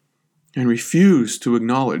coldly and refused to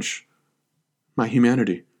acknowledge my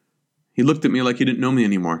humanity. He looked at me like he didn't know me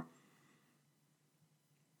anymore.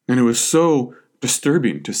 And it was so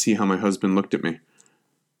disturbing to see how my husband looked at me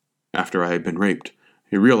after I had been raped.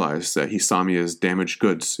 He realized that he saw me as damaged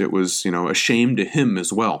goods. It was, a shame to him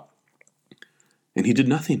as well. And he did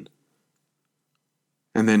nothing.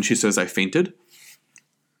 And then she says, I fainted.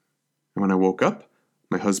 And when I woke up,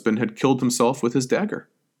 my husband had killed himself with his dagger.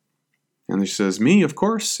 And she says, me, of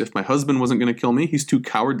course, if my husband wasn't going to kill me, he's too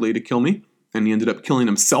cowardly to kill me. And he ended up killing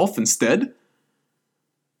himself instead.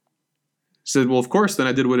 She said, well, of course, then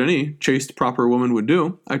I did what any chaste, proper woman would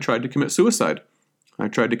do. I tried to commit suicide. I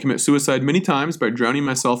tried to commit suicide many times by drowning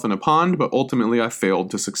myself in a pond, but ultimately I failed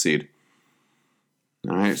to succeed.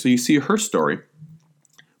 All right, so you see her story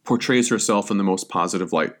portrays herself in the most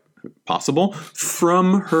positive light possible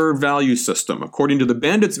from her value system. According to the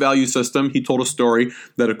bandit's value system, he told a story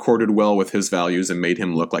that accorded well with his values and made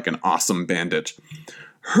him look like an awesome bandit.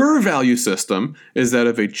 Her value system is that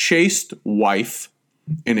of a chaste wife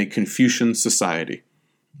in a Confucian society.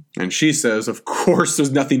 And she says, of course,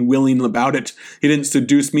 there's nothing willing about it. He didn't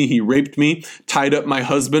seduce me. He raped me, tied up my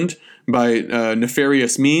husband by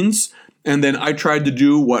nefarious means. And then I tried to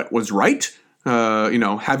do what was right.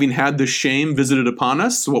 Having had the shame visited upon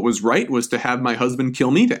us, what was right was to have my husband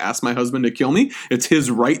kill me, to ask my husband to kill me. It's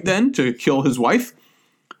his right then to kill his wife.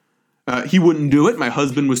 He wouldn't do it. My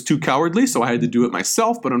husband was too cowardly, so I had to do it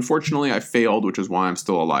myself. But unfortunately, I failed, which is why I'm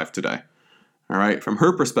still alive today. All right. From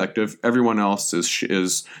her perspective, everyone else is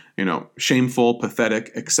shameful,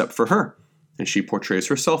 pathetic, except for her. And she portrays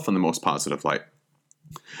herself in the most positive light.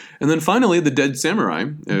 And then finally, the dead samurai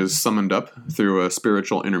is summoned up through a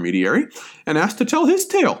spiritual intermediary and asked to tell his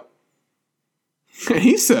tale. And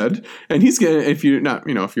he said, and he's going to, if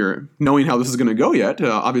you're knowing how this is going to go yet,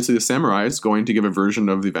 obviously the samurai is going to give a version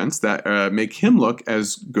of the events that make him look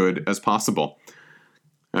as good as possible.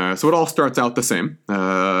 So it all starts out the same.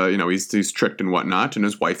 He's tricked and whatnot, and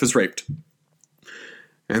his wife is raped.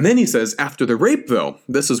 And then he says, after the rape, though,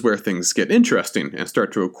 this is where things get interesting and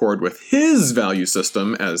start to accord with his value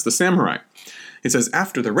system as the samurai. He says,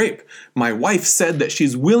 after the rape, my wife said that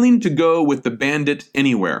she's willing to go with the bandit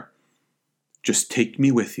anywhere. Just take me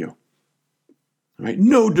with you. All right?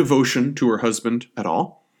 No devotion to her husband at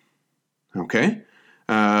all. Okay?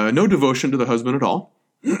 No devotion to the husband at all.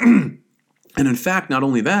 And in fact, not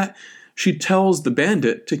only that, she tells the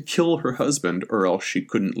bandit to kill her husband or else she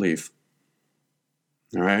couldn't leave.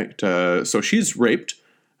 All right? So she's raped.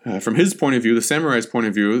 From his point of view, the samurai's point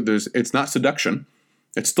of view, it's not seduction.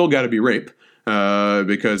 It's still got to be rape.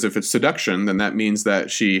 Because if it's seduction, then that means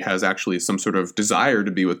that she has actually some sort of desire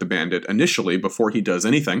to be with the bandit initially before he does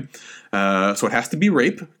anything. So it has to be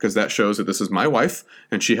rape, because that shows that this is my wife,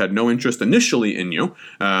 and she had no interest initially in you.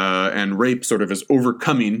 And rape sort of is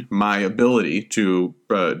overcoming my ability to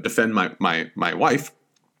defend my wife.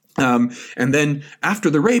 And then after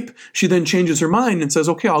the rape, she then changes her mind and says,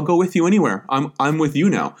 okay, I'll go with you anywhere. I'm with you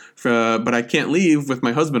now, but I can't leave with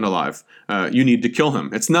my husband alive. You need to kill him.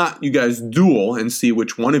 It's not you guys duel and see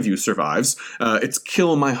which one of you survives. It's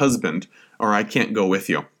kill my husband or I can't go with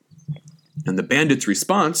you. And the bandit's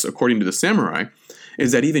response, according to the samurai,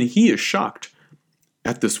 is that even he is shocked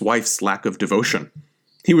at this wife's lack of devotion.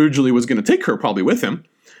 He originally was going to take her probably with him.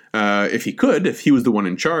 If he was the one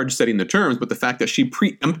in charge setting the terms, but the fact that she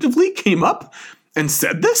preemptively came up and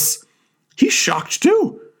said this, he's shocked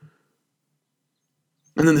too.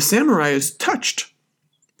 And then the samurai is touched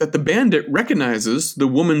that the bandit recognizes the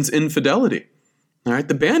woman's infidelity. All right,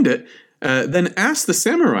 the bandit then asks the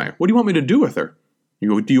samurai, what do you want me to do with her?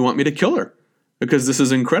 Do you want me to kill her? Because this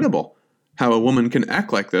is incredible. How a woman can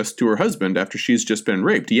act like this to her husband after she's just been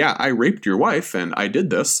raped. Yeah, I raped your wife and I did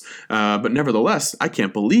this, but nevertheless, I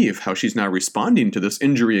can't believe how she's now responding to this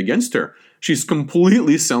injury against her. She's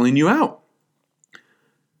completely selling you out.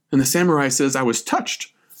 And the samurai says, I was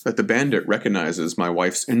touched that the bandit recognizes my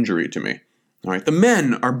wife's injury to me. All right, the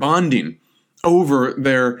men are bonding over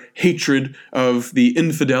their hatred of the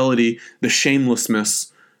infidelity, the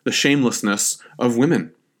shamelessness of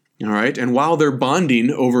women. All right, and while they're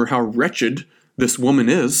bonding over how wretched this woman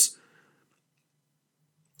is,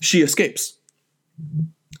 she escapes.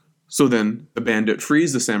 So then the bandit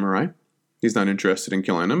frees the samurai. He's not interested in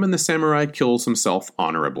killing him, and the samurai kills himself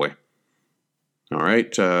honorably. All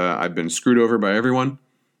right, I've been screwed over by everyone.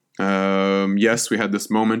 Yes, we had this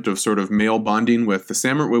moment of sort of male bonding with the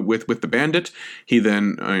samurai, with the bandit. He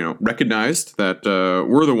then, recognized that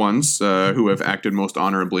we're the ones who have acted most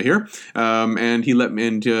honorably here, and he let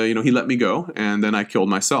me go. And then I killed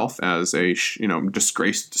myself as a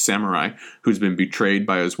disgraced samurai who's been betrayed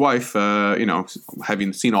by his wife.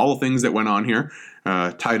 Having seen all the things that went on here.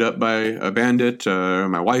 Tied up by a bandit,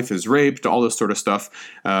 my wife is raped, all this sort of stuff.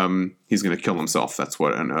 He's going to kill himself. That's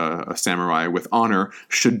what a samurai with honor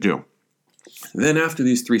should do. Then after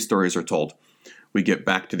these three stories are told, we get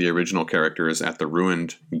back to the original characters at the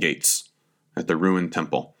ruined gates, at the ruined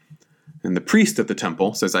temple. And the priest at the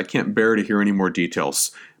temple says, I can't bear to hear any more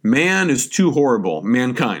details. Man is too horrible.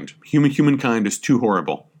 Mankind, humankind is too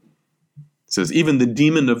horrible. It says, even the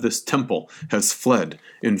demon of this temple has fled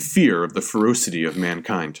in fear of the ferocity of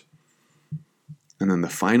mankind. And then the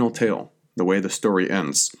final tale, the way the story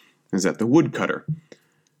ends, is that the woodcutter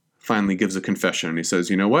finally gives a confession. And he says,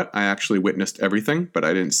 you know what? I actually witnessed everything, but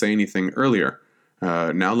I didn't say anything earlier.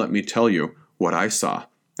 Now let me tell you what I saw.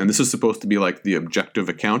 And this is supposed to be like the objective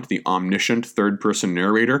account, the omniscient third-person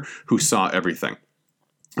narrator who saw everything.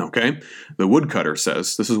 Okay? The woodcutter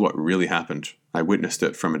says, this is what really happened. I witnessed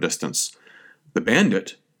it from a distance. The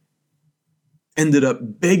bandit ended up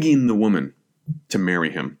begging the woman to marry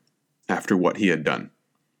him after what he had done.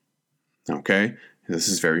 Okay? This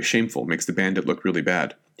is very shameful. Makes the bandit look really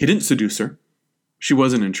bad. He didn't seduce her. She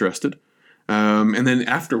wasn't interested. And then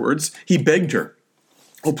afterwards, he begged her.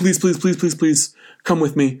 Oh, please, please, please, please, please, come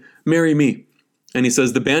with me. Marry me. And he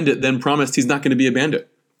says the bandit then promised he's not going to be a bandit.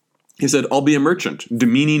 He said, I'll be a merchant,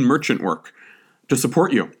 demeaning merchant work to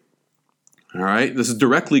support you. All right, this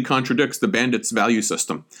directly contradicts the bandit's value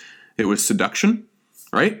system. It was seduction,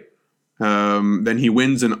 right? Then he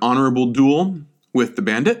wins an honorable duel with the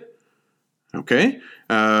bandit. Okay,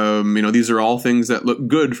 these are all things that look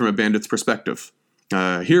good from a bandit's perspective.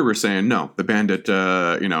 Here we're saying, no, the bandit,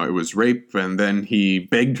 it was rape, and then he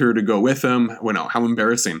begged her to go with him. Well, no, how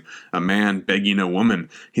embarrassing. A man begging a woman.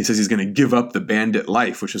 He says he's going to give up the bandit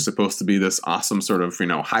life, which is supposed to be this awesome sort of,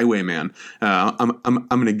 highwayman. I'm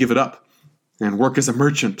going to give it up and work as a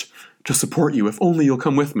merchant to support you. If only you'll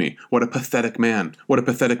come with me. What a pathetic man. What a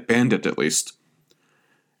pathetic bandit, at least.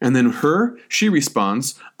 And then she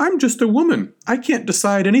responds, I'm just a woman. I can't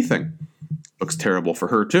decide anything. Looks terrible for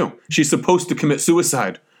her, too. She's supposed to commit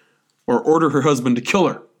suicide or order her husband to kill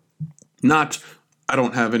her. Not, I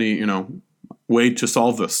don't have any, way to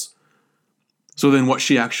solve this. So then what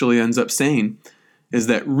she actually ends up saying is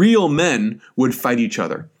that real men would fight each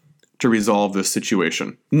other to resolve this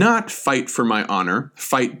situation. Not fight for my honor,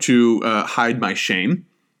 fight to hide my shame.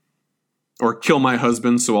 or kill my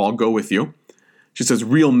husband so I'll go with you. She says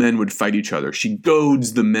real men would fight each other. She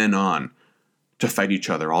goads the men on to fight each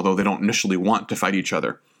other, although they don't initially want to fight each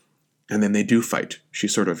other. And then they do fight. She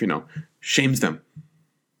sort of, shames them.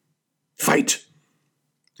 Fight!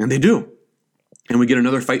 And they do. And we get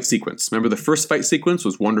another fight sequence. Remember, the first fight sequence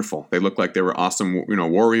was wonderful. They looked like they were awesome,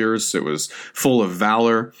 warriors. It was full of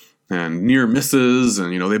valor and near misses,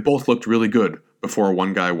 and, they both looked really good before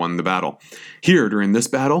one guy won the battle. Here, during this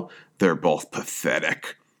battle, they're both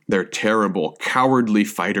pathetic. They're terrible, cowardly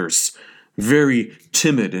fighters, very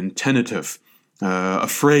timid and tentative,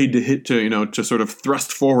 afraid to sort of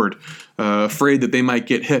thrust forward, afraid that they might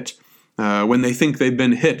get hit. When they think they've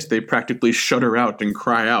been hit, they practically shudder out and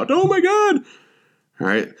cry out, "Oh my God!" All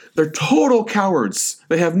right? They're total cowards.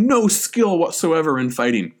 They have no skill whatsoever in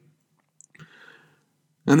fighting.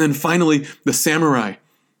 And then finally, the samurai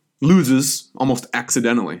loses almost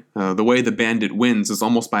accidentally. The way the bandit wins is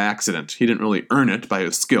almost by accident. He didn't really earn it by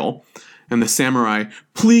his skill. And the samurai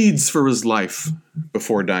pleads for his life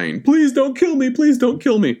before dying. "Please don't kill me, please don't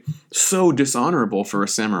kill me." So dishonorable for a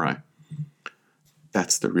samurai.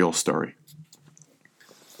 That's the real story.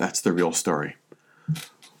 That's the real story.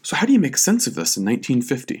 So how do you make sense of this in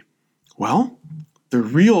 1950? Well, the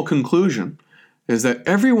real conclusion is that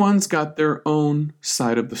everyone's got their own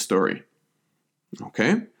side of the story.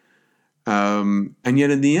 Okay? And yet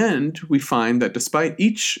in the end, we find that despite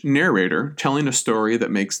each narrator telling a story that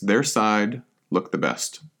makes their side look the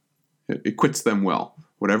best, it quits them well.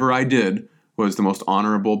 Whatever I did was the most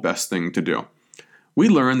honorable, best thing to do. We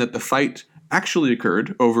learn that the fight actually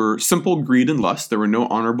occurred over simple greed and lust. There were no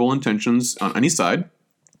honorable intentions on any side.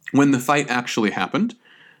 When the fight actually happened,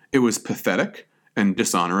 it was pathetic and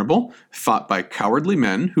dishonorable, fought by cowardly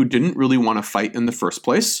men who didn't really want to fight in the first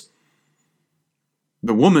place.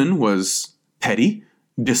 The woman was petty,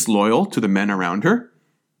 disloyal to the men around her.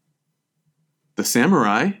 The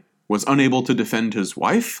samurai was unable to defend his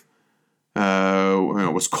wife,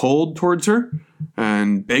 was cold towards her,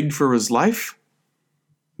 and begged for his life.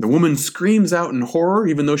 The woman screams out in horror,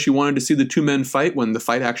 even though she wanted to see the two men fight. When the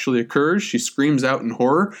fight actually occurs, she screams out in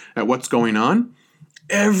horror at what's going on.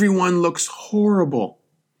 Everyone looks horrible.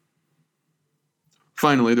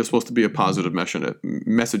 Finally, there's supposed to be a positive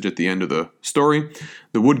message at the end of the story.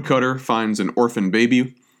 The woodcutter finds an orphan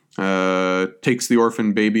baby, takes the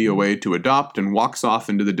orphan baby away to adopt, and walks off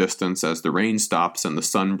into the distance as the rain stops and the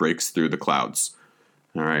sun breaks through the clouds.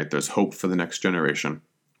 All right, there's hope for the next generation.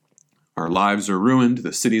 Our lives are ruined.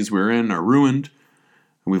 The cities we're in are ruined.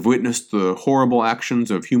 We've witnessed the horrible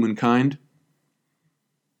actions of humankind.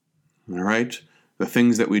 All right, the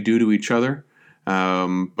things that we do to each other.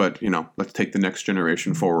 But let's take the next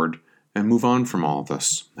generation forward and move on from all of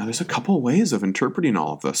this. Now, there's a couple ways of interpreting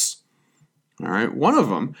all of this. All right, one of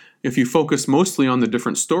them, if you focus mostly on the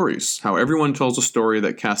different stories, how everyone tells a story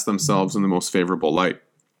that casts themselves in the most favorable light.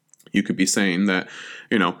 You could be saying that,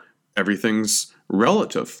 everything's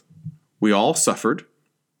relative. We all suffered.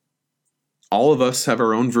 All of us have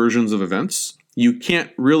our own versions of events. You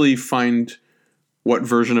can't really find what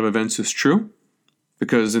version of events is true,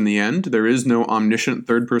 because in the end, there is no omniscient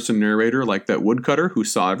third-person narrator like that woodcutter who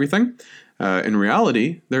saw everything. In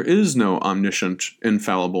reality, there is no omniscient,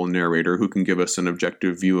 infallible narrator who can give us an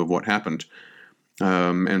objective view of what happened.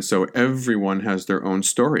 And so everyone has their own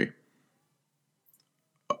story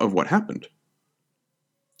of what happened.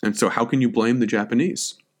 And so how can you blame the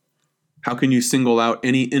Japanese? How can you single out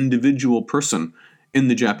any individual person in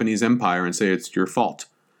the Japanese Empire and say it's your fault?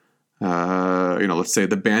 Let's say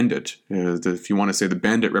the bandit. If you want to say the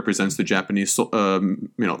bandit represents the Japanese,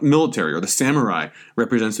 military, or the samurai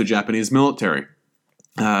represents the Japanese military,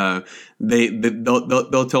 they'll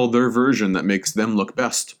tell their version that makes them look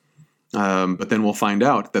best. But then we'll find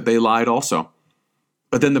out that they lied also.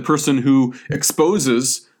 But then the person who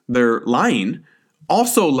exposes their lying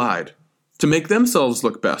also lied to make themselves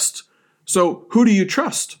look best. So who do you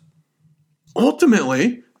trust?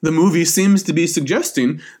 Ultimately, the movie seems to be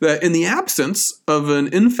suggesting that in the absence of an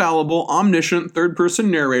infallible, omniscient third-person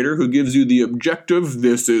narrator who gives you the objective,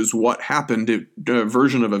 this is what happened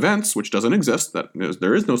version of events, which doesn't exist,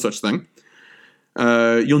 there is no such thing,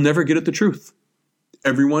 you'll never get at the truth.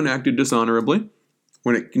 Everyone acted dishonorably.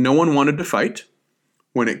 No one wanted to fight.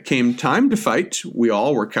 When it came time to fight, we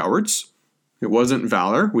all were cowards. It wasn't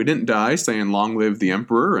valor. We didn't die saying long live the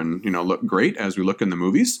emperor and, look great as we look in the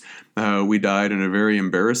movies. We died in a very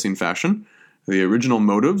embarrassing fashion. The original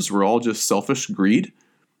motives were all just selfish greed.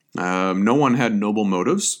 No one had noble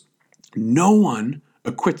motives. No one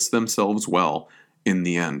acquits themselves well in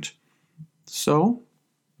the end. So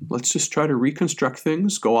let's just try to reconstruct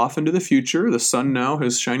things, go off into the future. The sun now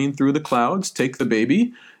is shining through the clouds. Take the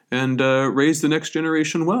baby and raise the next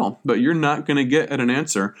generation well. But you're not going to get at an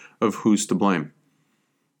answer of who's to blame.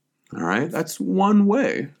 All right, that's one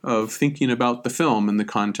way of thinking about the film in the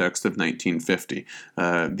context of 1950.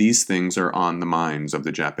 These things are on the minds of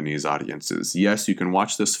the Japanese audiences. Yes, you can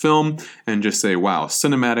watch this film and just say, wow,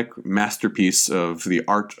 cinematic masterpiece of the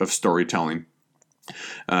art of storytelling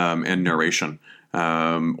and narration.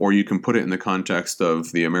 Or you can put it in the context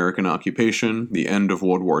of the American occupation, the end of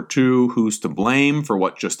World War II, who's to blame for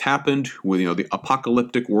what just happened, with the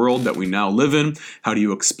apocalyptic world that we now live in. How do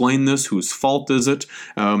you explain this? Whose fault is it?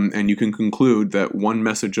 And you can conclude that one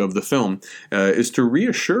message of the film is to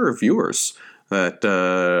reassure viewers that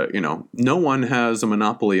no one has a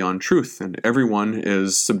monopoly on truth, and everyone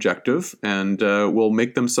is subjective and will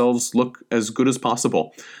make themselves look as good as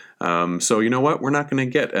possible. So you know what? We're not going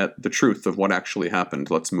to get at the truth of what actually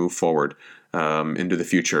happened. Let's move forward into the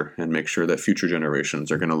future and make sure that future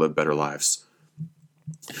generations are going to live better lives.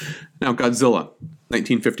 Now, Godzilla,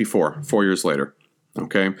 1954, 4 years later.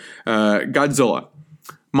 Okay, Godzilla.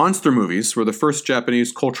 Monster movies were the first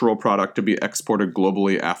Japanese cultural product to be exported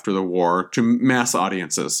globally after the war to mass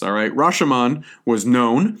audiences, all right? Rashomon was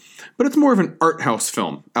known, but it's more of an art house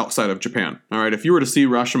film outside of Japan, all right? If you were to see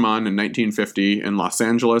Rashomon in 1950 in Los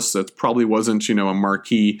Angeles, it probably wasn't, a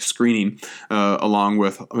marquee screening along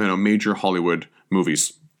with, major Hollywood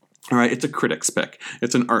movies. All right, it's a critic's pick.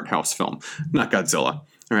 It's an art house film, not Godzilla.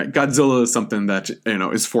 All right, Godzilla is something that,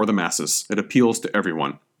 is for the masses. It appeals to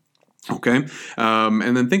everyone. Okay,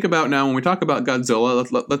 and then think about now when we talk about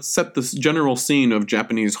Godzilla, let's set this general scene of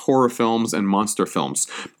Japanese horror films and monster films.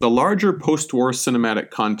 The larger post-war cinematic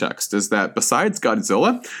context is that besides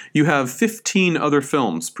Godzilla, you have 15 other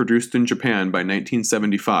films produced in Japan by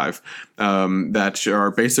 1975 that are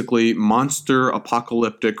basically monster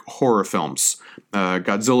apocalyptic horror films.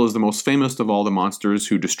 Godzilla is the most famous of all the monsters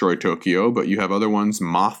who destroy Tokyo, but you have other ones,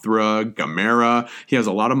 Mothra, Gamera. He has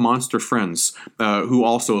a lot of monster friends who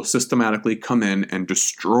also systematically come in and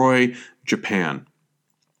destroy Japan.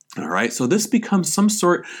 All right, so this becomes some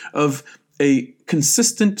sort of a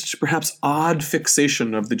consistent, perhaps odd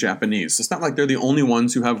fixation of the Japanese. It's not like they're the only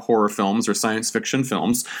ones who have horror films or science fiction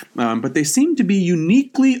films, but they seem to be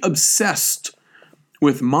uniquely obsessed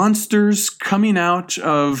with monsters coming out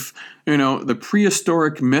of, the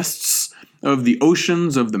prehistoric mists of the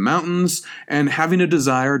oceans, of the mountains, and having a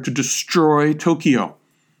desire to destroy Tokyo.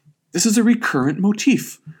 This is a recurrent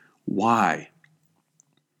motif. Why?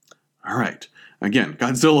 All right. Again,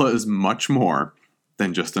 Godzilla is much more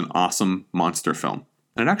than just an awesome monster film.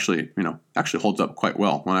 And it actually holds up quite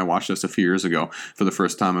well. When I watched this a few years ago for the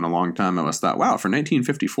first time in a long time, I was thought, wow, for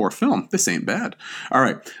 1954 film, this ain't bad. All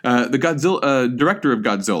right. The Godzilla director of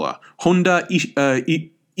Godzilla, Honda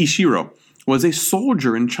Ishiro, was a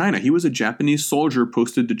soldier in China. He was a Japanese soldier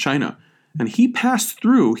posted to China. And he passed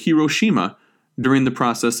through Hiroshima during the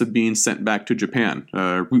process of being sent back to Japan,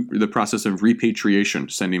 the process of repatriation,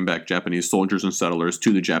 sending back Japanese soldiers and settlers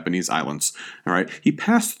to the Japanese islands. All right, he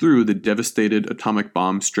passed through the devastated atomic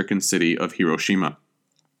bomb-stricken city of Hiroshima.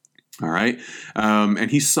 All right, and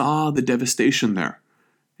he saw the devastation there.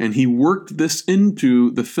 And he worked this into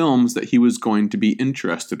the films that he was going to be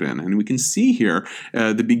interested in. And we can see here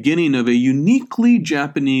the beginning of a uniquely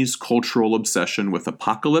Japanese cultural obsession with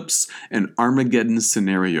apocalypse and Armageddon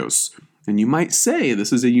scenarios. And you might say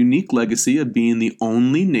this is a unique legacy of being the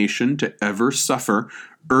only nation to ever suffer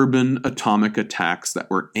urban atomic attacks that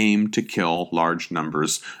were aimed to kill large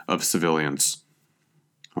numbers of civilians.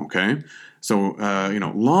 Okay? So,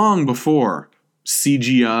 long before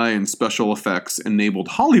CGI and special effects enabled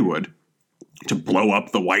Hollywood to blow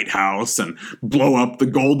up the White House and blow up the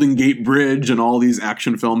Golden Gate Bridge and all these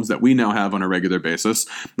action films that we now have on a regular basis.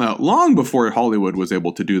 Long before Hollywood was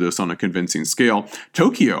able to do this on a convincing scale,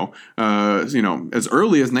 Tokyo, as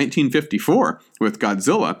early as 1954 with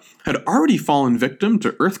Godzilla, had already fallen victim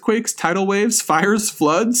to earthquakes, tidal waves, fires,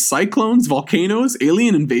 floods, cyclones, volcanoes,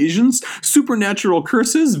 alien invasions, supernatural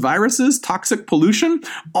curses, viruses, toxic pollution,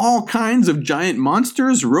 all kinds of giant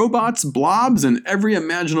monsters, robots, blobs, and every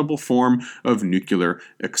imaginable form of nuclear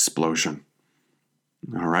explosion.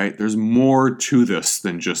 All right, there's more to this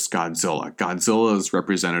than just Godzilla. Godzilla is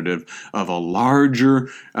representative of a larger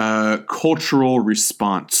cultural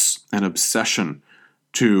response and obsession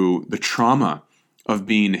to the trauma of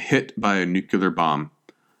being hit by a nuclear bomb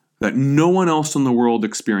that no one else in the world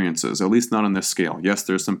experiences, at least not on this scale. Yes,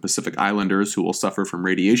 there's some Pacific Islanders who will suffer from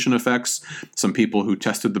radiation effects, some people who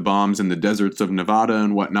tested the bombs in the deserts of Nevada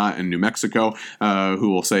and whatnot in New Mexico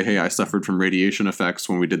who will say, hey, I suffered from radiation effects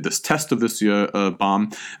when we did this test of this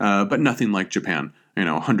bomb, but nothing like Japan.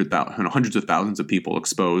 Hundreds of thousands of people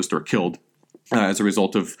exposed or killed as a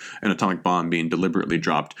result of an atomic bomb being deliberately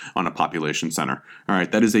dropped on a population center. All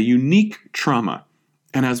right, that is a unique trauma.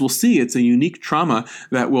 And as we'll see, it's a unique trauma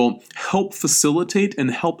that will help facilitate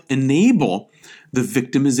and help enable the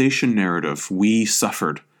victimization narrative we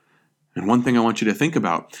suffered. And one thing I want you to think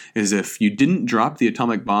about is if you didn't drop the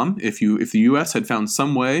atomic bomb, if the U.S. had found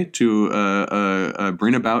some way to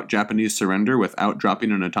bring about Japanese surrender without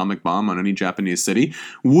dropping an atomic bomb on any Japanese city,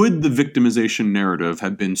 would the victimization narrative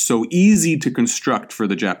have been so easy to construct for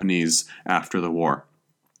the Japanese after the war?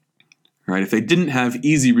 Right? If they didn't have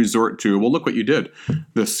easy resort to, well, look what you did.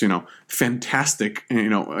 This, fantastic,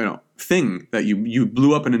 thing that you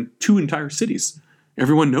blew up in 2 entire cities.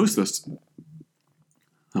 Everyone knows this.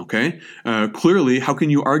 Okay? Clearly, how can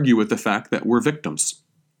you argue with the fact that we're victims?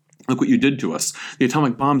 Look what you did to us. The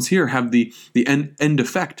atomic bombs here have the end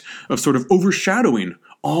effect of sort of overshadowing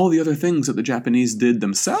all the other things that the Japanese did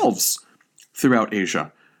themselves throughout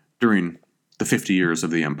Asia during the 50 years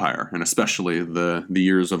of the empire, and especially the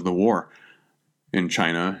years of the war in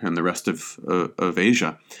China and the rest of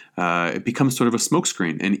Asia. It becomes sort of a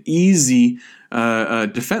smokescreen, an easy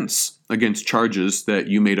defense against charges that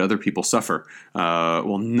you made other people suffer.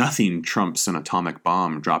 Well, nothing trumps an atomic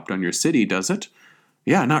bomb dropped on your city, does it?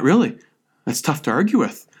 Yeah, not really. That's tough to argue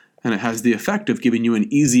with. And it has the effect of giving you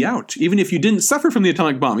an easy out. Even if you didn't suffer from the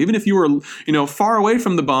atomic bomb, even if you were, far away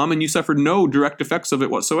from the bomb and you suffered no direct effects of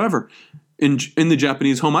it whatsoever in the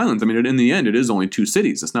Japanese home islands. I mean, in the end, it is only 2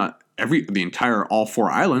 cities. It's not all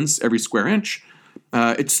 4 islands, every square inch.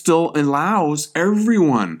 It still allows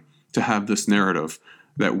everyone to have this narrative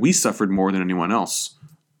that we suffered more than anyone else.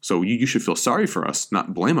 So you should feel sorry for us,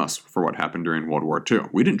 not blame us for what happened during World War II.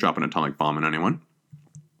 We didn't drop an atomic bomb on anyone.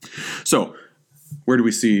 So, where do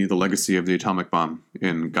we see the legacy of the atomic bomb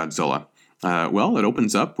in Godzilla? Well, it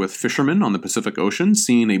opens up with fishermen on the Pacific Ocean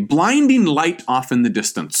seeing a blinding light off in the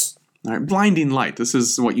distance. All right, blinding light. This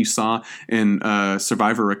is what you saw in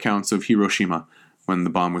survivor accounts of Hiroshima when the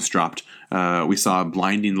bomb was dropped. We saw a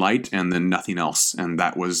blinding light and then nothing else, and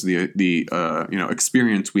that was the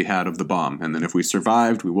experience we had of the bomb. And then if we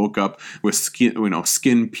survived, we woke up with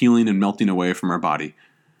skin peeling and melting away from our body.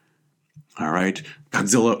 All right,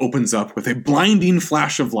 Godzilla opens up with a blinding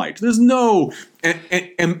flash of light. There's no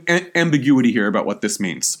ambiguity here about what this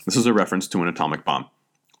means. This is a reference to an atomic bomb,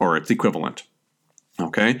 or its equivalent.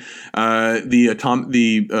 Okay,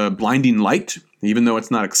 the blinding light, even though it's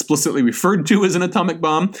not explicitly referred to as an atomic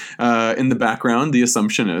bomb, in the background, the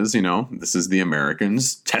assumption is, this is the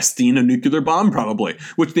Americans testing a nuclear bomb, probably,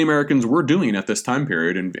 which the Americans were doing at this time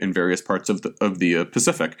period in various parts of the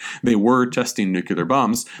Pacific. They were testing nuclear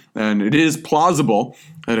bombs, and it is plausible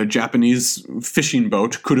that a Japanese fishing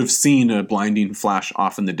boat could have seen a blinding flash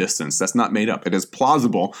off in the distance. That's not made up. It is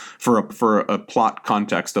plausible for a plot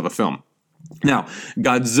context of a film. Now,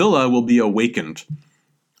 Godzilla will be awakened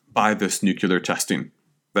by this nuclear testing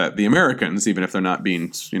that the Americans, even if they're not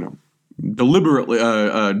being, deliberately,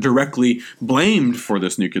 directly blamed for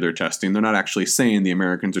this nuclear testing, they're not actually saying the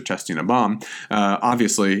Americans are testing a bomb.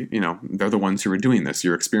 Obviously, they're the ones who are doing this.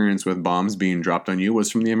 Your experience with bombs being dropped on you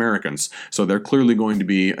was from the Americans. So they're clearly going to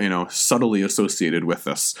be, subtly associated with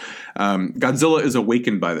this. Godzilla is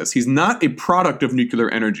awakened by this. He's not a product of nuclear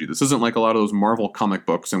energy. This isn't like a lot of those Marvel comic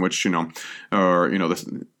books in which, this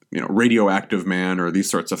radioactive man or these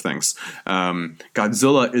sorts of things.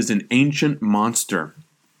 Godzilla is an ancient monster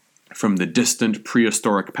from the distant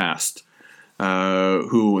prehistoric past,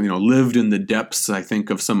 who lived in the depths, I think,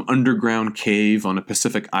 of some underground cave on a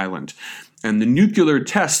Pacific island. And the nuclear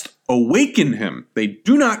tests awaken him. They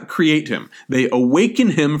do not create him. They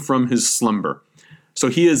awaken him from his slumber. So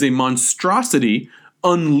he is a monstrosity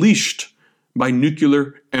unleashed by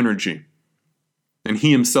nuclear energy. And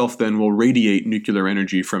he himself then will radiate nuclear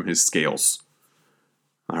energy from his scales.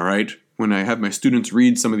 All right? When I have my students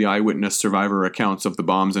read some of the eyewitness survivor accounts of the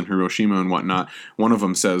bombs in Hiroshima and whatnot, one of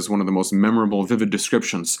them says one of the most memorable, vivid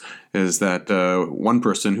descriptions is that one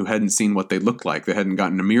person who hadn't seen what they looked like, they hadn't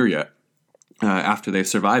gotten a mirror yet, after they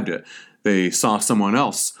survived it, they saw someone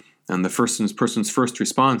else, and the person's first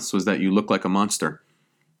response was that you look like a monster.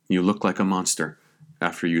 You look like a monster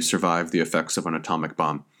after you survive the effects of an atomic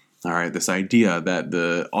bomb. All right, this idea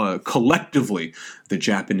that collectively the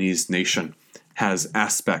Japanese nation has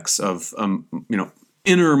aspects of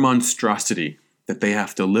inner monstrosity that they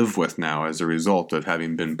have to live with now as a result of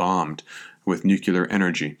having been bombed with nuclear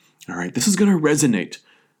energy. All right, this is going to resonate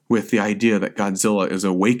with the idea that Godzilla is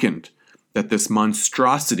awakened, that this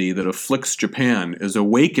monstrosity that afflicts Japan is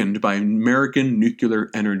awakened by American nuclear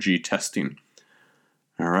energy testing.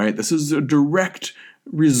 All right, this is a direct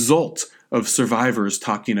result of survivors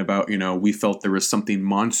talking about, we felt there was something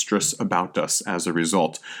monstrous about us as a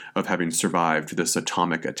result of having survived this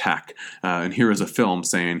atomic attack. And here is a film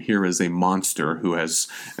saying here is a monster who has,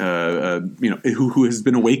 who has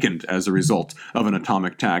been awakened as a result of an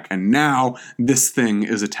atomic attack, and now this thing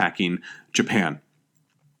is attacking Japan.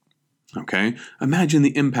 Okay, imagine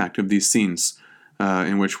the impact of these scenes.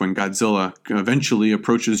 In which when Godzilla eventually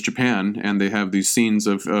approaches Japan, and they have these scenes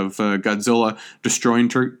of Godzilla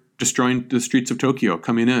destroying the streets of Tokyo,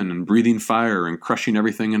 coming in and breathing fire and crushing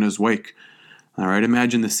everything in his wake. All right,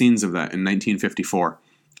 imagine the scenes of that in 1954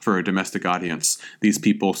 for a domestic audience. These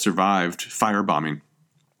people survived firebombing.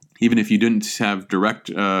 Even if you didn't have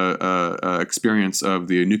direct experience of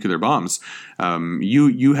the nuclear bombs,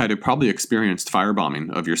 you had probably experienced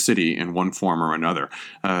firebombing of your city in one form or another.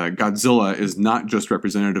 Godzilla is not just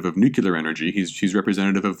representative of nuclear energy. He's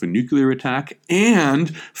representative of a nuclear attack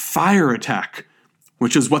and fire attack,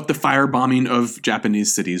 which is what the firebombing of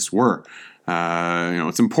Japanese cities were.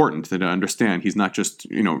 It's important to understand he's not just,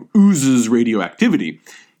 oozes radioactivity.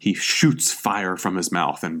 He shoots fire from his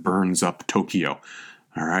mouth and burns up Tokyo.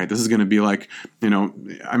 All right, this is going to be like, I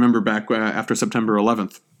remember back after September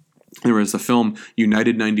 11th, there was a film,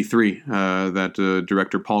 United 93, that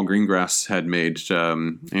director Paul Greengrass had made,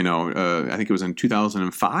 I think it was in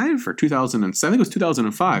 2005 or 2007. I think it was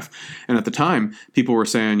 2005. And at the time, people were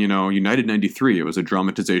saying, United 93, it was a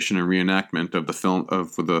dramatization and reenactment of the film,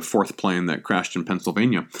 of the fourth plane that crashed in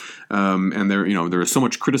Pennsylvania. And there was so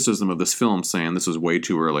much criticism of this film saying this is way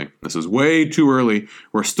too early. This is way too early.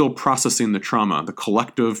 We're still processing the trauma, the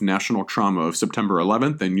collective national trauma of September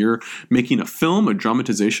 11th. And you're making a film, a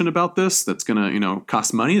dramatization about this that's going to,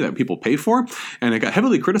 cost money that people pay for, and it got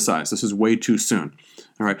heavily criticized. This is way too soon.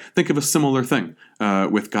 All right, think of a similar thing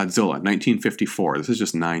with Godzilla, 1954. This is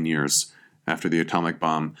just 9 years after the atomic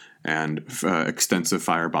bomb and extensive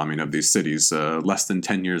firebombing of these cities. Less than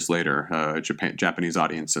 10 years later, Japanese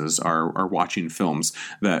audiences are watching films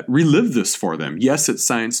that relive this for them. Yes, it's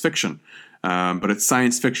science fiction. But it's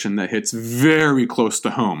science fiction that hits very close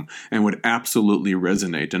to home and would absolutely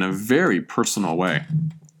resonate in a very personal way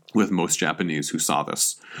with most Japanese who saw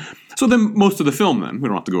this. So then most of the film then, we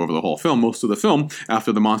don't have to go over the whole film, most of the film,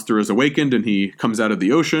 after the monster is awakened and he comes out of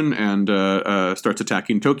the ocean and starts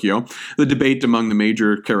attacking Tokyo, the debate among the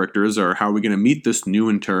major characters are how are we going to meet this new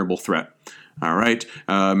and terrible threat? All right,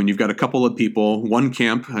 and you've got a couple of people. One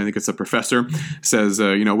camp, I think it's a professor, says,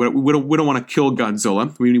 we don't want to kill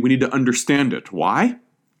Godzilla. We need to understand it. Why?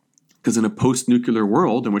 Because in a post-nuclear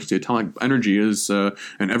world in which the atomic energy is an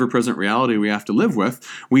ever-present reality we have to live with,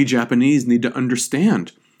 we Japanese need to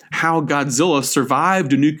understand how Godzilla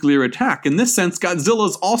survived a nuclear attack. In this sense, Godzilla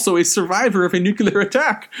is also a survivor of a nuclear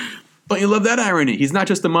attack. Don't you love that irony? He's not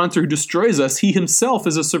just the monster who destroys us. He himself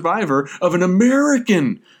is a survivor of an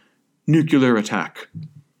American nuclear attack.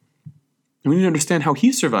 And we need to understand how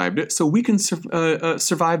he survived it so we can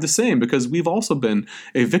survive the same, because we've also been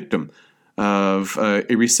a victim of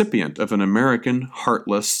a recipient of an American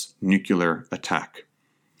heartless nuclear attack.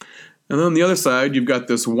 And then on the other side, you've got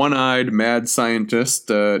this one-eyed mad scientist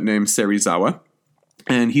named Serizawa,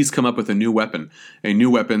 and he's come up with a new weapon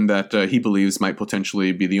that he believes might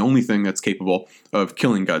potentially be the only thing that's capable of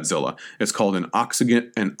killing Godzilla. It's called an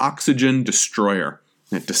oxygen destroyer.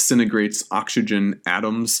 It disintegrates oxygen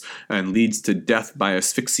atoms and leads to death by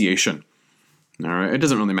asphyxiation. All right, it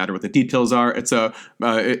doesn't really matter what the details are. It's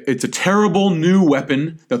a terrible new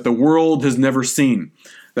weapon that the world has never seen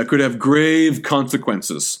that could have grave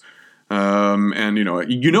consequences. And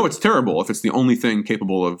it's terrible if it's the only thing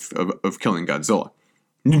capable of killing Godzilla.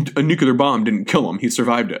 A nuclear bomb didn't kill him; he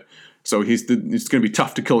survived it. So it's going to be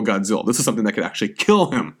tough to kill Godzilla. This is something that could actually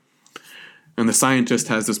kill him. And the scientist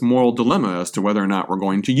has this moral dilemma as to whether or not we're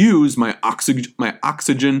going to use my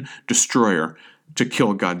oxygen destroyer to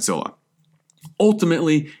kill Godzilla.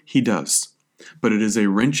 Ultimately, he does. But it is a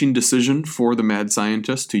wrenching decision for the mad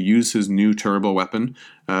scientist to use his new terrible weapon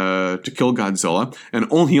to kill Godzilla.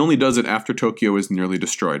 And he only does it after Tokyo is nearly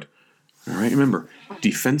destroyed. All right, remember,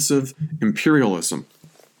 defensive imperialism.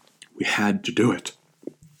 We had to do it.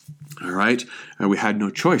 All right, we had no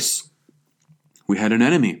choice. We had an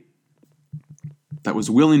enemy that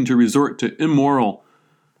was willing to resort to immoral,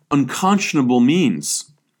 unconscionable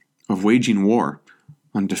means of waging war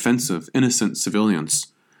on defensive, innocent civilians.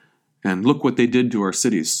 And look what they did to our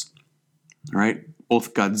cities. All right?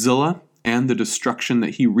 Both Godzilla and the destruction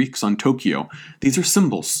that he wreaks on Tokyo, these are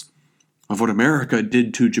symbols of what America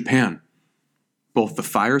did to Japan. Both the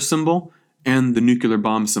fire symbol and the nuclear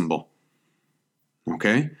bomb symbol.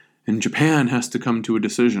 Okay? And Japan has to come to a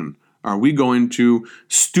decision. Are we going to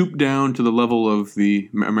stoop down to the level of the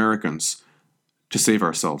Americans to save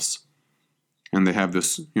ourselves? And they have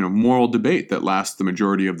this, moral debate that lasts the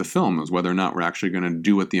majority of the film, is whether or not we're actually going to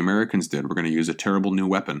do what the Americans did. We're going to use a terrible new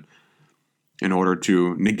weapon in order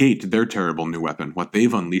to negate their terrible new weapon, what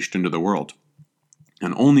they've unleashed into the world.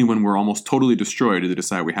 And only when we're almost totally destroyed do they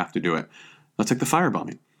decide we have to do it. That's like the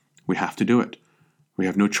firebombing. We have to do it. We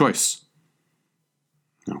have no choice.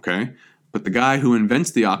 Okay? But the guy who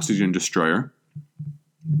invents the oxygen destroyer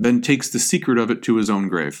then takes the secret of it to his own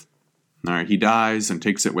grave. All right, he dies and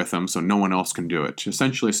takes it with him so no one else can do it.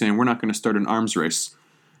 Essentially saying we're not going to start an arms race.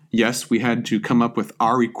 Yes, we had to come up with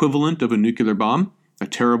our equivalent of a nuclear bomb, a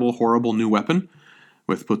terrible, horrible new weapon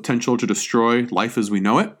with potential to destroy life as we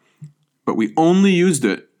know it, but we only used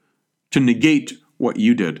it to negate what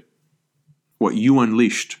you did, what you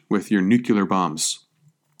unleashed with your nuclear bombs.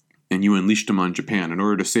 And you unleashed them on Japan. In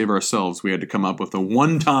order to save ourselves, we had to come up with a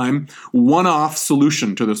one-time, one-off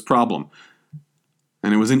solution to this problem.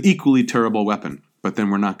 And it was an equally terrible weapon. But then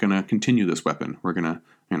we're not going to continue this weapon. We're going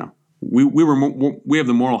to, we have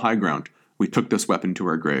the moral high ground. We took this weapon to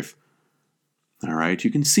our grave. All right, you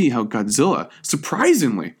can see how Godzilla,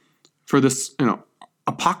 surprisingly, for this,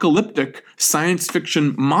 apocalyptic science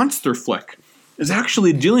fiction monster flick, is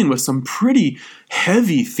actually dealing with some pretty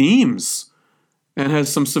heavy themes and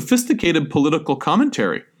has some sophisticated political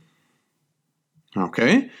commentary.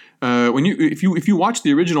 Okay, if you watch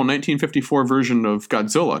the original 1954 version of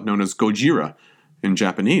Godzilla, known as Gojira in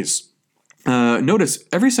Japanese, notice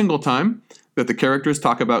every single time that the characters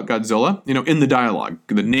talk about Godzilla, in the dialogue,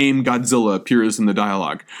 the name Godzilla appears in the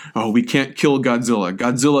dialogue. Oh, we can't kill Godzilla.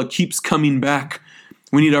 Godzilla keeps coming back.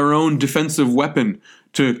 We need our own defensive weapon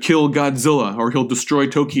to kill Godzilla, or he'll destroy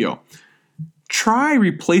Tokyo. Try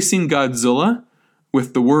replacing Godzilla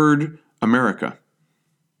with the word America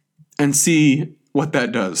and see what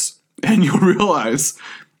that does. And you'll realize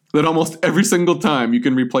that almost every single time you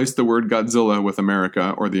can replace the word Godzilla with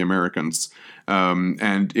America or the Americans,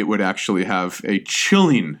 and it would actually have a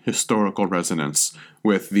chilling historical resonance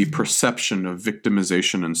with the perception of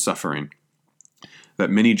victimization and suffering that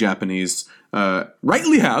many Japanese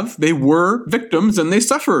rightly have. They were victims and they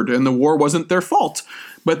suffered, and the war wasn't their fault.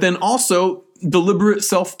 But then also deliberate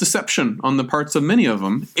self-deception on the parts of many of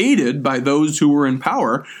them, aided by those who were in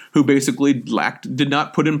power, who basically did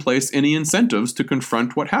not put in place any incentives to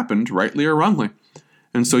confront what happened, rightly or wrongly.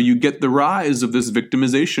 And so you get the rise of this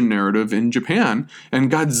victimization narrative in Japan,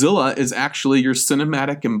 and Godzilla is actually your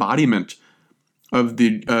cinematic embodiment of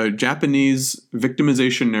the Japanese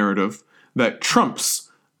victimization narrative that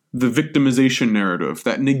trumps the victimization narrative,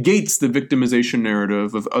 that negates the victimization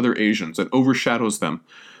narrative of other Asians, that overshadows them.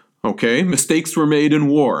 Okay, mistakes were made in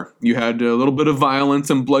war. You had a little bit of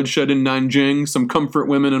violence and bloodshed in Nanjing, some comfort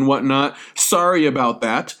women and whatnot. Sorry about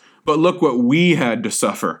that, but look what we had to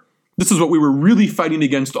suffer. This is what we were really fighting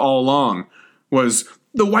against all along, was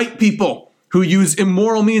the white people who use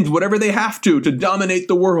immoral means, whatever they have to dominate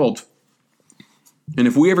the world. And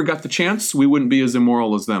if we ever got the chance, we wouldn't be as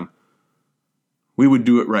immoral as them. We would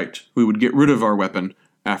do it right. We would get rid of our weapon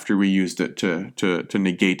after we used it to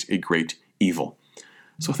negate a great evil.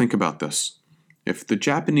 So think about this. If the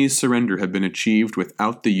Japanese surrender had been achieved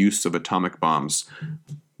without the use of atomic bombs,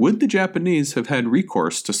 would the Japanese have had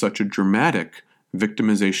recourse to such a dramatic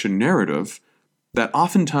victimization narrative that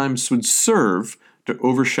oftentimes would serve to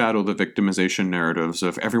overshadow the victimization narratives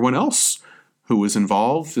of everyone else who was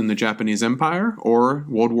involved in the Japanese Empire or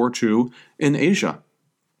World War II in Asia?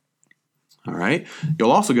 All right.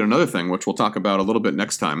 You'll also get another thing, which we'll talk about a little bit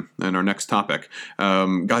next time in our next topic.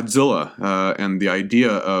 Godzilla and the idea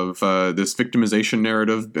of this victimization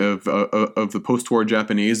narrative of the post-war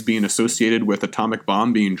Japanese being associated with atomic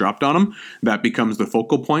bomb being dropped on them. That becomes the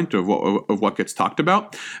focal point of what gets talked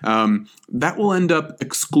about. That will end up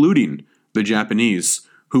excluding the Japanese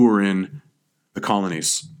who were in the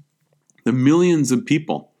colonies. The millions of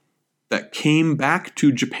people that came back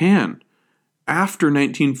to Japan after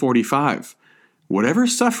 1945, whatever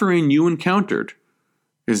suffering you encountered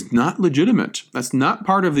is not legitimate. That's not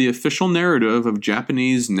part of the official narrative of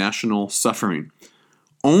Japanese national suffering.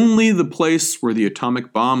 Only the place where the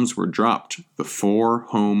atomic bombs were dropped, the 4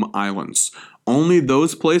 home islands, only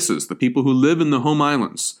those places, the people who live in the home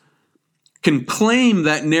islands, can claim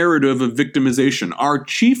that narrative of victimization. Our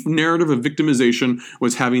chief narrative of victimization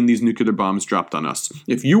was having these nuclear bombs dropped on us.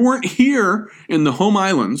 If you weren't here in the home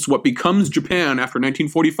islands, what becomes Japan after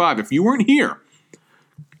 1945, if you weren't here,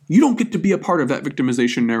 you don't get to be a part of that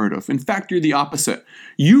victimization narrative. In fact, you're the opposite.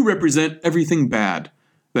 You represent everything bad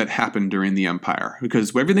that happened during the empire,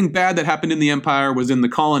 because everything bad that happened in the empire was in the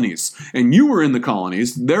colonies, and you were in the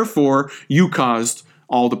colonies, therefore you caused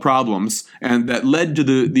all the problems and that led to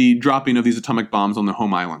the dropping of these atomic bombs on the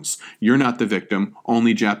home islands. You're not the victim.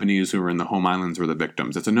 Only Japanese who were in the home islands were the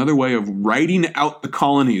victims. It's another way of writing out the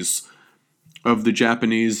colonies of the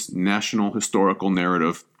Japanese national historical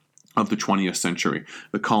narrative of the 20th century.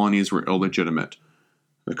 The colonies were illegitimate.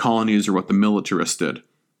 The colonies are what the militarists did.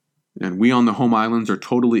 And we on the home islands are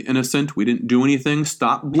totally innocent. We didn't do anything.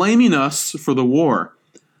 Stop blaming us for the war.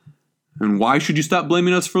 And why should you stop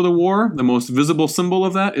blaming us for the war? The most visible symbol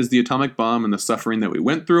of that is the atomic bomb and the suffering that we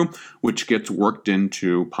went through, which gets worked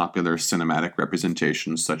into popular cinematic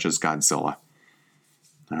representations such as Godzilla.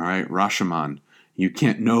 All right, Rashomon, you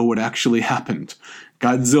can't know what actually happened.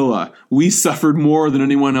 Godzilla, we suffered more than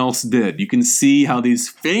anyone else did. You can see how these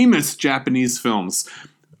famous Japanese films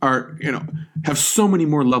are, have so many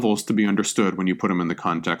more levels to be understood when you put them in the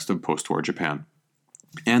context of post-war Japan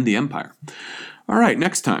and the empire. All right,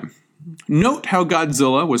 next time. Note how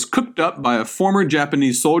Godzilla was cooked up by a former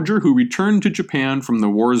Japanese soldier who returned to Japan from the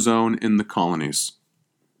war zone in the colonies.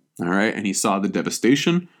 All right, and he saw the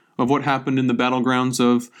devastation of what happened in the battlegrounds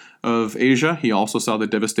of Asia. He also saw the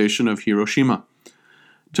devastation of Hiroshima.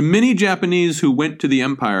 To many Japanese who went to the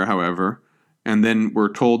empire, however, and then were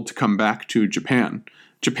told to come back to Japan,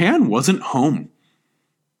 Japan wasn't home.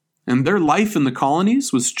 And their life in the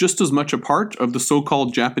colonies was just as much a part of the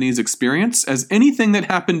so-called Japanese experience as anything that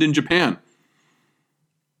happened in Japan.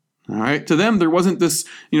 All right, to them, there wasn't this,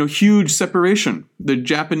 huge separation. The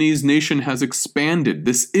Japanese nation has expanded.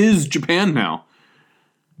 This is Japan now.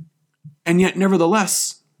 And yet,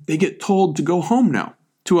 nevertheless, they get told to go home now,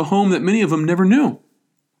 to a home that many of them never knew.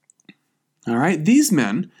 All right, these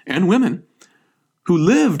men and women who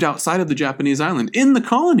lived outside of the Japanese island in the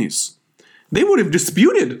colonies, they would have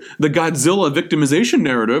disputed the Godzilla victimization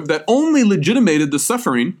narrative that only legitimated the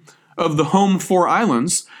suffering of the home four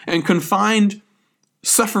islands and confined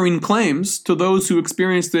suffering claims to those who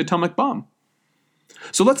experienced the atomic bomb.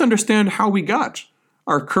 So let's understand how we got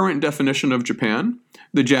our current definition of Japan,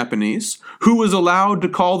 the Japanese, who is allowed to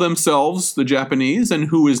call themselves the Japanese and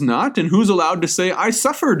who is not, and who's allowed to say, I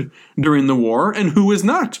suffered during the war, and who is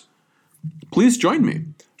not. Please join me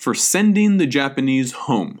for sending the Japanese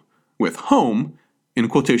home, with home in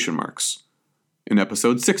quotation marks, in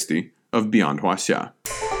episode 60 of Beyond Huaxia.